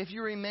 if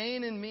you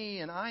remain in me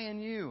and I in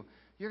you,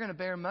 you're going to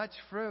bear much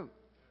fruit.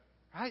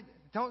 Right?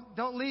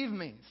 Don't leave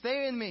me.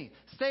 Stay in me.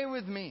 Stay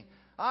with me.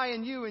 I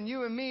and you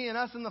and me and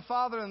us and the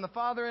Father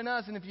in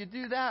us. And if you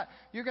do that,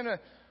 you're going to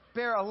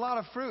bear a lot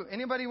of fruit.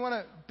 Anybody want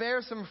to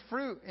bear some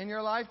fruit in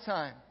your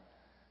lifetime?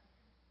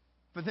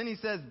 But then he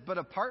says, but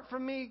apart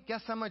from me,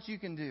 guess how much you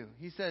can do?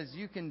 He says,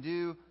 you can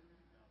do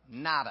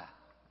nada.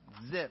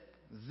 Zip.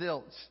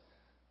 Zilch.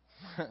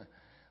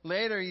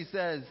 Later he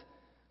says,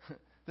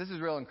 this is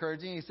real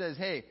encouraging. He says,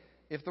 hey,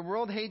 if the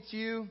world hates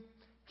you,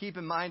 keep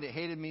in mind it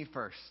hated me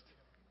first.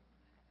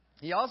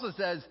 He also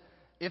says,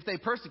 if they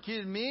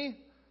persecuted me,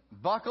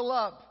 buckle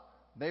up.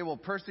 They will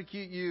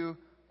persecute you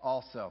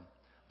also.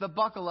 The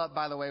buckle up,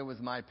 by the way, was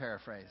my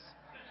paraphrase.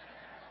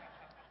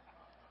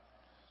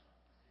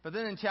 But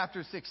then in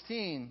chapter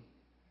 16,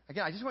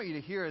 again, I just want you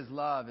to hear His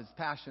love, His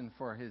passion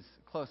for His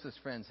closest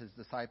friends, His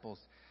disciples.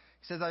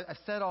 He says, I've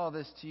said all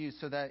this to you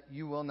so that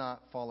you will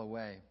not fall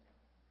away.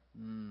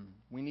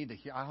 We need to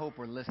hear. I hope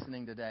we're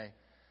listening today,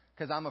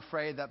 because I'm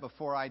afraid that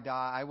before I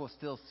die, I will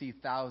still see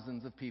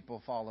thousands of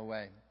people fall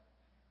away,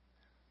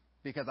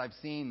 because I've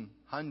seen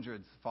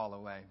hundreds fall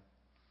away.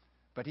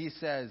 But He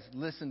says,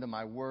 listen to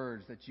my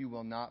words that you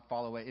will not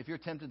fall away. If you're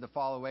tempted to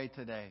fall away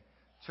today,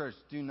 church,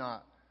 do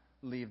not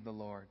leave the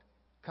Lord.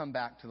 come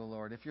back to the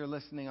Lord. If you're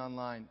listening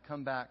online,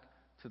 come back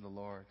to the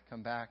Lord.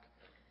 Come back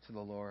to the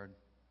Lord.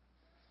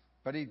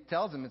 But he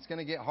tells them it's going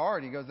to get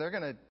hard. He goes, they're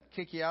going to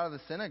kick you out of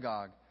the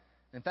synagogue.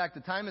 In fact,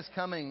 the time is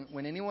coming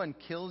when anyone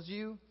kills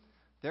you,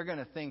 they're going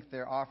to think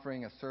they're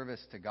offering a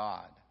service to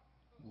God.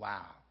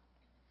 Wow.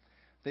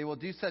 They will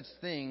do such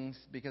things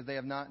because they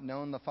have not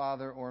known the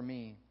Father or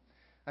me.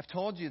 I've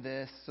told you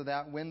this so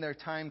that when their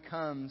time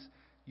comes,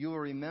 you will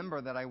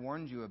remember that I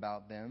warned you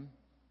about them.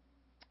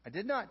 I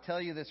did not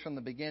tell you this from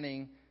the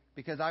beginning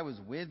because I was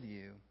with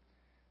you.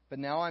 But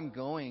now I'm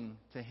going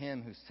to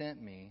him who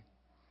sent me.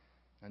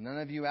 And none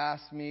of you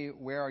asked me,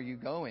 where are you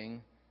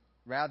going?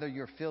 Rather,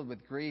 you're filled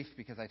with grief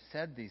because I've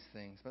said these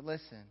things. But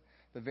listen,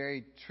 but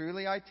very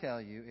truly I tell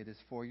you, it is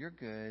for your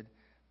good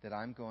that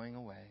I'm going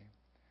away.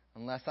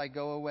 Unless I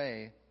go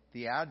away,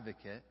 the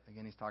advocate,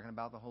 again he's talking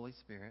about the Holy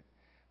Spirit,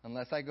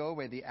 unless I go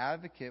away, the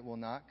advocate will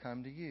not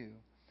come to you.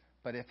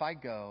 But if I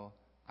go,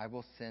 I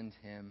will send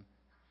him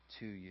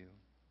to you.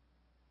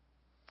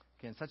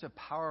 Again, such a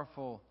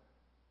powerful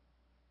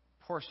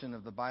portion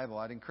of the Bible.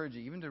 I'd encourage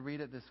you even to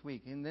read it this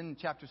week. And then in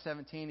chapter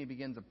 17, he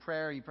begins a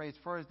prayer. He prays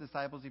for his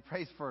disciples. He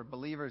prays for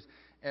believers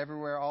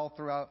everywhere, all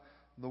throughout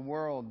the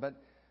world. But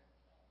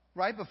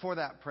right before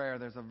that prayer,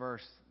 there's a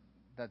verse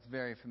that's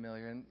very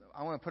familiar. And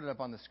I want to put it up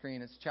on the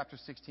screen. It's chapter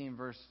 16,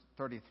 verse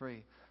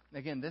 33.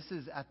 Again, this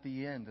is at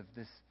the end of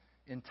this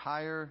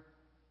entire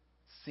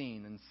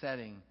scene and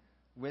setting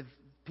with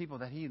people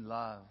that he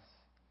loves.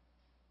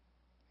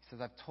 He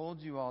says, I've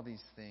told you all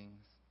these things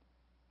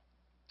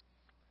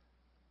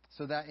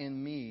so that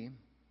in me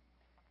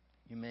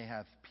you may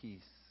have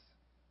peace.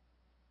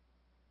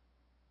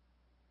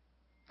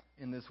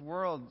 In this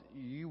world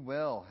you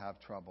will have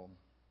trouble,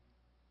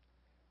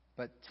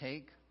 but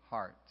take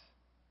heart,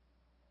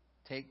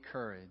 take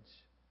courage,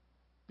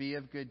 be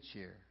of good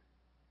cheer.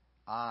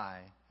 I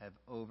have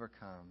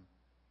overcome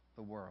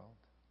the world.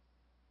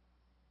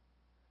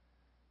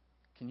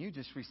 Can you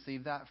just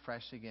receive that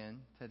fresh again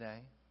today?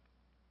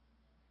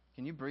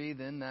 Can you breathe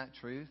in that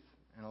truth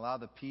and allow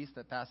the peace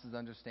that passes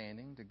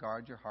understanding to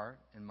guard your heart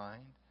and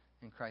mind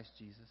in Christ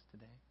Jesus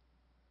today?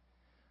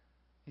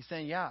 He's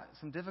saying, yeah,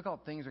 some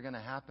difficult things are going to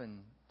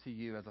happen to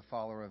you as a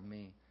follower of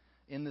me.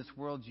 In this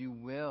world, you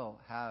will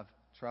have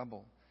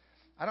trouble.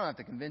 I don't have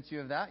to convince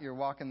you of that. You're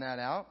walking that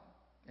out.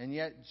 And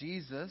yet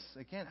Jesus,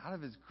 again, out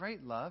of his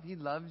great love, he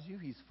loves you.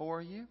 He's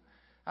for you.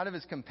 Out of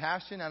his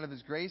compassion, out of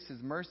his grace,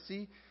 his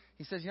mercy,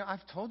 he says,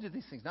 I've told you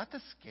these things not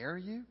to scare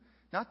you,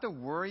 not to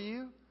worry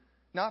you,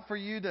 not for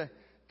you to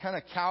kind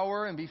of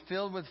cower and be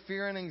filled with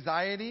fear and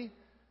anxiety.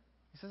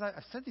 He says,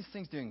 I've said these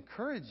things to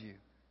encourage you.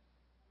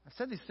 I've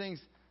said these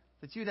things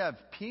that you'd have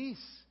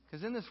peace.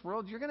 Because in this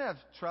world, you're going to have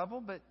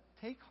trouble, but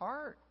take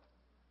heart.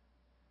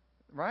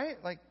 Right?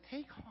 Like,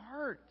 take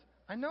heart.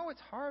 I know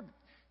it's hard.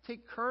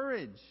 Take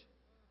courage.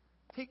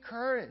 Take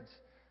courage.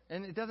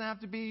 And it doesn't have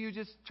to be you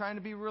just trying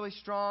to be really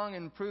strong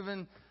and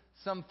proving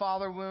some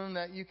father wound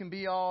that you can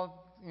be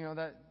all,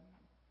 that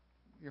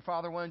your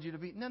father wanted you to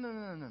be. No.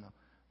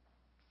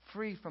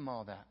 Free from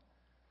all that.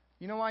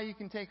 You know why you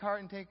can take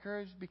heart and take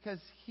courage? Because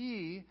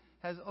he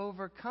has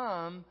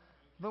overcome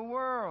the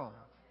world.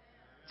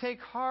 Take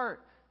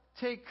heart.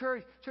 Take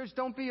courage. Church,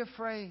 don't be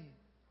afraid.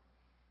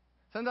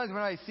 Sometimes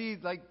when I see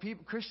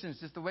people, Christians,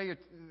 just the way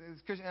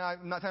and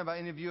I'm not talking about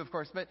any of you, of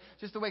course, but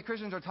just the way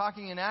Christians are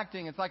talking and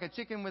acting, it's like a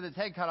chicken with its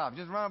head cut off.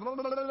 Just run, blah,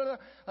 blah, blah, blah, blah.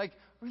 Like,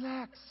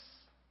 relax.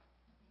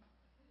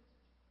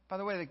 By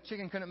the way, the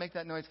chicken couldn't make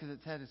that noise because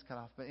its head is cut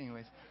off. But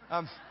anyways.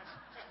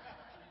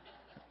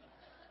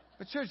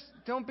 But church,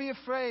 don't be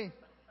afraid.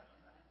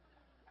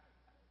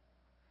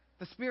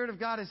 The Spirit of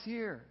God is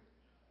here.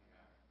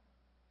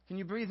 Can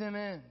you breathe Him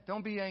in?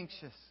 Don't be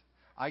anxious.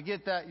 I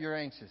get that you're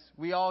anxious.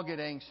 We all get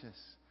anxious.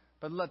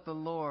 But let the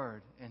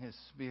Lord and His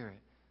Spirit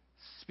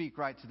speak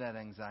right to that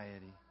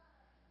anxiety.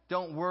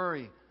 Don't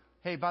worry.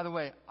 Hey, by the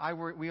way,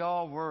 we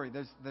all worry.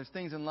 There's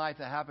things in life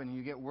that happen and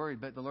you get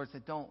worried. But the Lord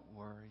said, don't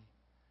worry.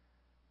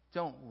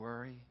 Don't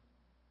worry.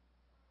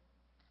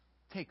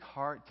 Take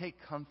heart. Take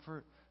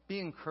comfort. Be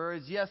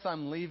encouraged. Yes,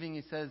 I'm leaving,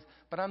 He says,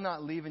 but I'm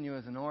not leaving you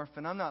as an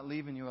orphan. I'm not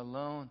leaving you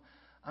alone.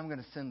 I'm going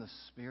to send the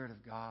Spirit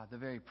of God, the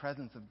very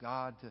presence of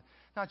God, to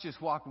not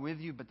just walk with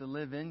you, but to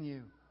live in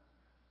you,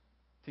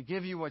 to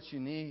give you what you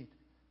need,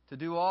 to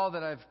do all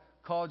that I've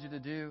called you to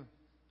do.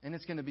 And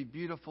it's going to be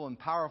beautiful and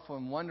powerful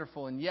and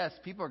wonderful. And yes,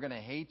 people are going to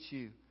hate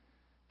you.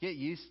 Get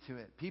used to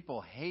it.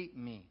 People hate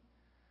me.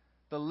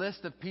 The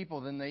list of people,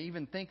 then they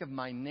even think of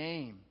my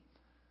name.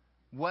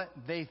 What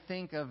they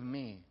think of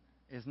me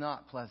is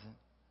not pleasant.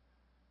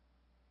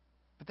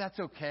 But that's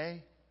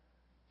okay.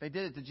 They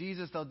did it to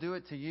Jesus, they'll do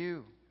it to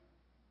you.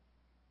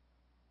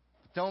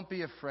 Don't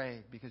be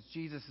afraid, because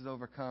Jesus has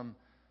overcome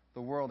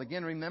the world.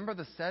 Again, remember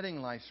the setting,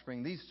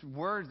 LifeSpring. These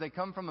words, they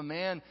come from a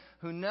man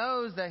who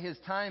knows that his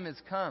time has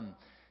come.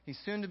 He's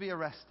soon to be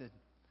arrested,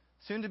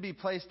 soon to be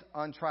placed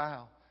on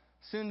trial,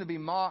 soon to be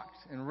mocked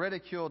and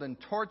ridiculed and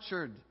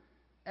tortured,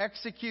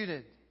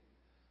 executed.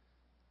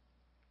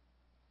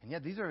 And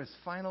yet these are his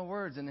final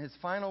words, and his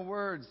final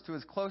words to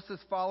his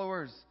closest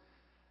followers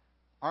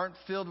aren't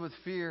filled with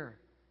fear,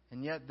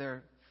 and yet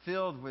they're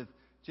filled with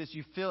just,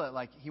 you feel it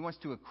like He wants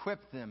to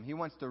equip them. He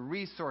wants to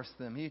resource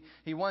them.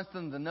 He wants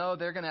them to know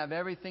they're going to have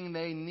everything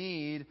they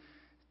need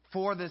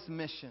for this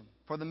mission,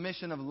 for the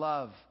mission of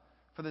love,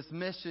 for this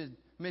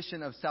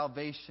mission of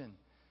salvation.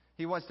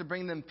 He wants to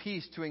bring them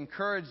peace, to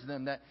encourage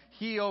them that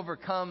He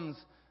overcomes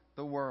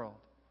the world.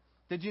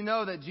 Did you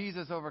know that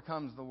Jesus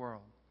overcomes the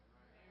world?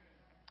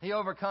 He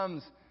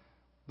overcomes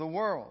the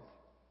world.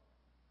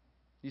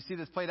 You see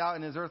this played out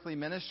in His earthly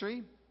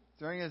ministry.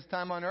 During His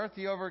time on earth,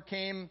 He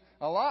overcame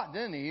a lot,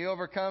 didn't He? He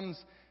overcomes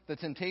the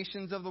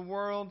temptations of the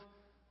world.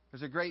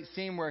 There's a great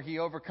scene where He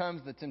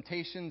overcomes the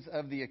temptations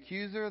of the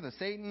accuser, the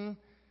Satan.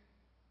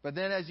 But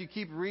then as you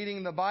keep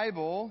reading the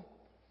Bible,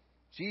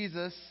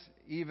 Jesus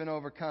even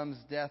overcomes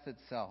death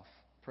itself.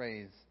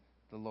 Praise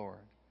the Lord.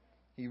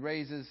 He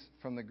raises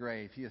from the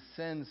grave. He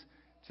ascends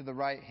to the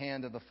right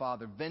hand of the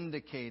Father.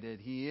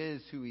 Vindicated. He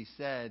is who He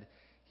said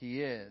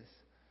He is.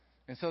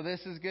 And so this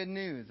is good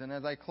news. And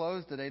as I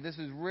close today, this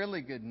is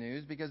really good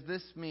news, because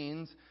this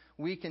means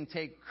we can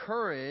take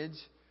courage,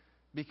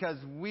 because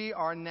we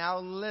are now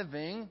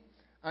living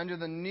under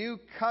the new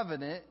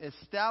covenant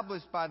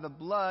established by the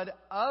blood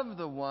of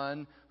the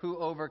one who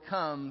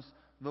overcomes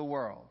the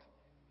world.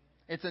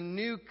 It's a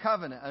new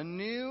covenant, a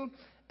new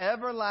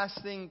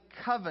everlasting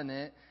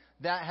covenant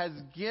that has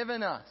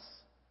given us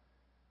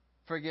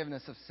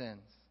forgiveness of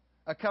sins.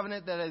 A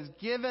covenant that has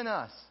given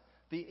us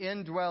the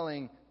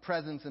indwelling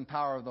presence and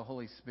power of the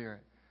Holy Spirit.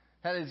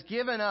 That has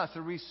given us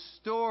a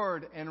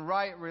restored and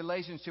right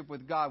relationship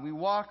with God. We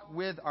walk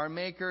with our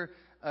Maker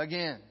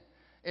again.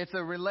 It's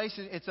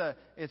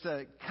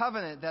a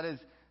covenant that is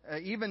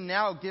even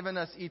now given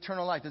us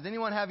eternal life. Does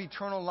anyone have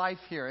eternal life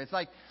here? It's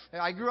like,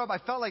 I grew up, I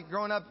felt like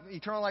growing up,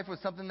 eternal life was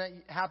something that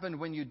happened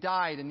when you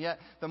died. And yet,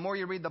 the more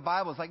you read the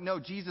Bible, it's like, no,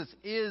 Jesus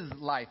is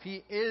life.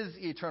 He is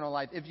eternal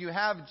life. If you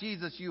have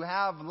Jesus, you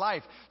have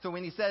life. So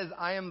when He says,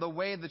 I am the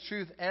way, the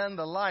truth, and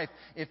the life,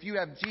 if you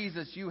have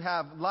Jesus, you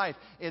have life.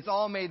 It's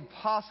all made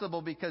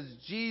possible because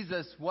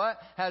Jesus, what?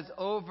 Has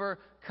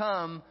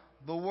overcome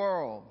the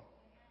world.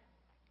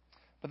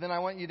 But then I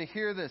want you to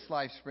hear this,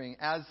 LifeSpring,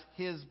 as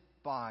His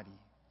body,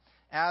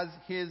 as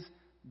His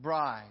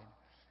bride,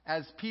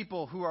 as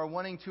people who are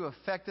wanting to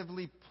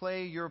effectively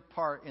play your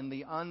part in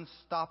the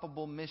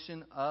unstoppable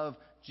mission of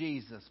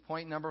Jesus.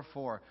 Point number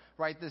 4.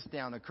 Write this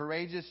down. A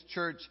courageous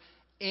church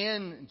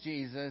in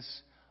Jesus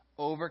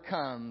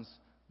overcomes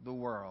the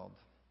world.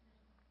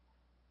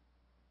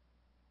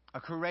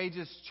 A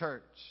courageous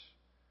church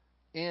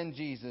in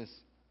Jesus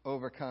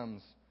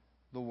overcomes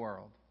the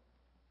world.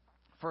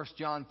 1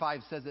 John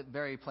 5 says it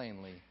very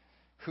plainly.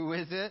 Who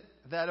is it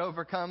that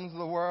overcomes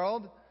the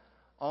world?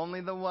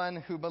 Only the one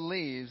who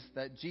believes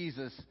that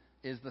Jesus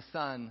is the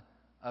Son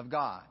of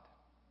God.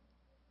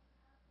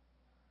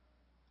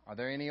 Are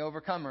there any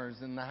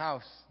overcomers in the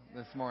house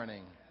this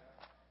morning?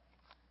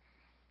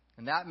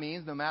 And that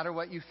means no matter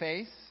what you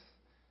face,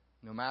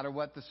 no matter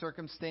what the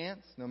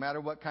circumstance, no matter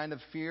what kind of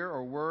fear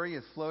or worry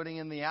is floating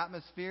in the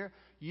atmosphere,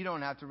 you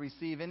don't have to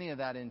receive any of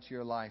that into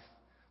your life.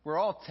 We're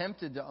all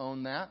tempted to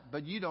own that,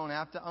 but you don't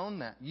have to own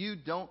that. You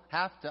don't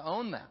have to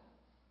own that.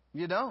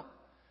 You don't.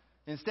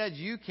 Instead,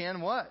 you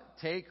can what?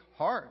 Take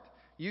heart.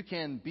 You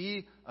can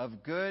be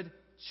of good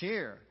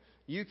cheer.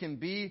 You can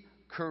be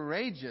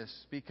courageous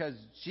because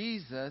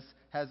Jesus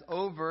has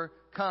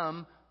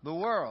overcome the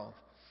world.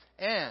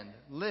 And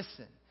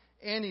listen,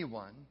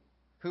 anyone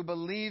who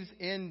believes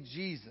in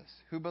Jesus,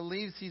 who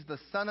believes He's the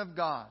Son of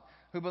God,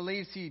 who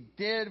believes He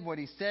did what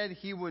He said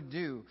He would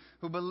do,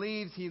 who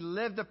believes He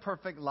lived a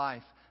perfect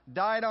life,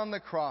 died on the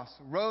cross,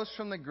 rose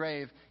from the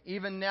grave,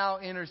 even now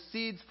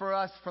intercedes for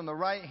us from the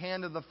right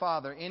hand of the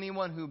Father.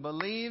 Anyone who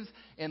believes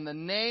in the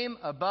name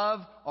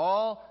above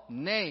all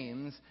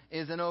names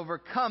is an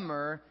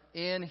overcomer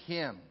in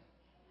Him.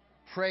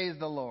 Praise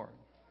the Lord.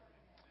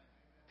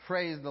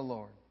 Praise the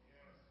Lord.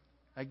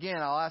 Again,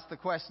 I'll ask the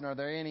question, are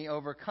there any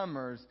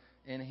overcomers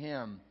in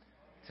Him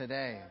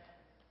today?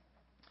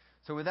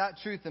 So with that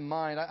truth in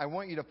mind, I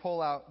want you to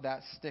pull out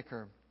that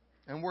sticker.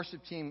 And worship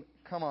team,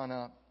 come on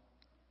up.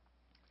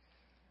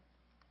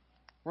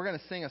 We're going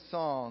to sing a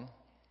song.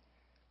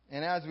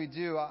 And as we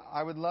do,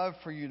 I would love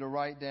for you to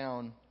write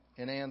down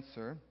an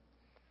answer.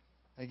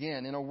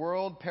 Again, in a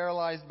world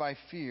paralyzed by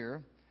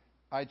fear,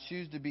 I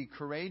choose to be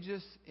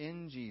courageous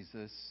in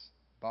Jesus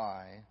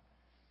by,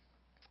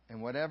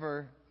 and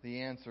whatever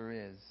the answer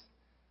is,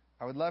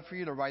 I would love for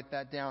you to write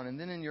that down. And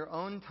then in your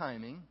own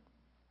timing,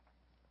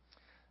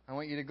 I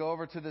want you to go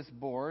over to this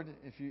board.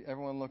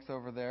 Everyone looks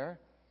over there.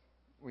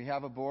 We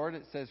have a board.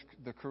 It says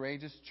The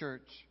Courageous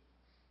Church.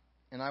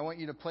 And I want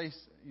you to place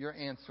your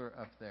answer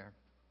up there.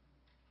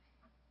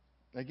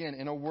 Again,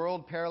 in a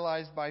world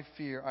paralyzed by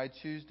fear, I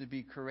choose to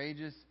be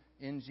courageous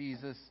in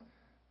Jesus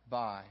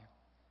by.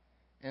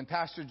 And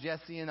Pastor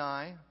Jesse and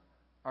I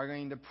are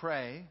going to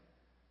pray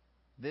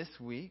this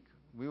week.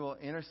 We will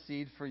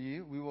intercede for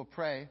you. We will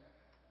pray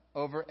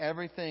over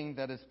everything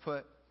that is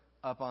put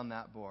up on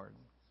that board.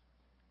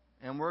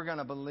 And we're going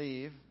to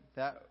believe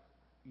that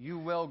you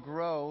will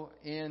grow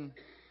in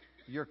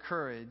your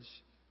courage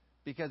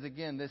because,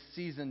 again, this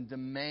season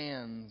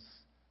demands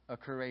a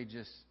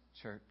courageous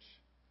church.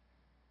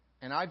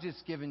 And I've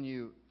just given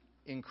you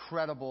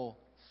incredible,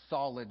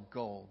 solid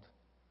gold.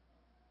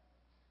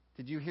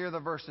 Did you hear the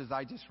verses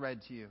I just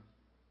read to you?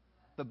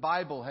 The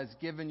Bible has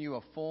given you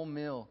a full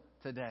meal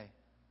today.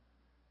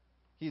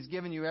 He's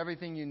given you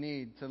everything you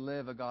need to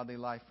live a godly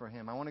life for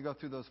Him. I want to go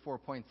through those 4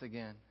 points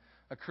again.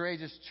 A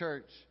courageous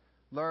church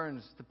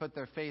learns to put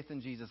their faith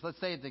in Jesus. Let's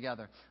say it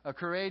together. A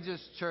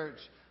courageous church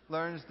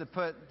learns to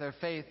put their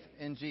faith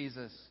in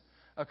Jesus.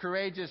 A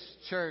courageous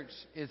church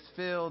is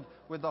filled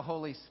with the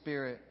Holy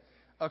Spirit.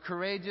 A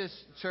courageous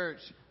church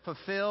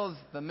fulfills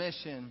the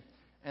mission.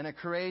 And a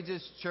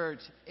courageous church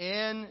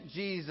in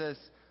Jesus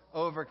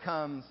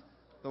overcomes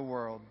the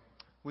world.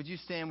 Would you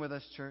stand with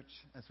us, church,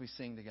 as we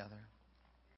sing together?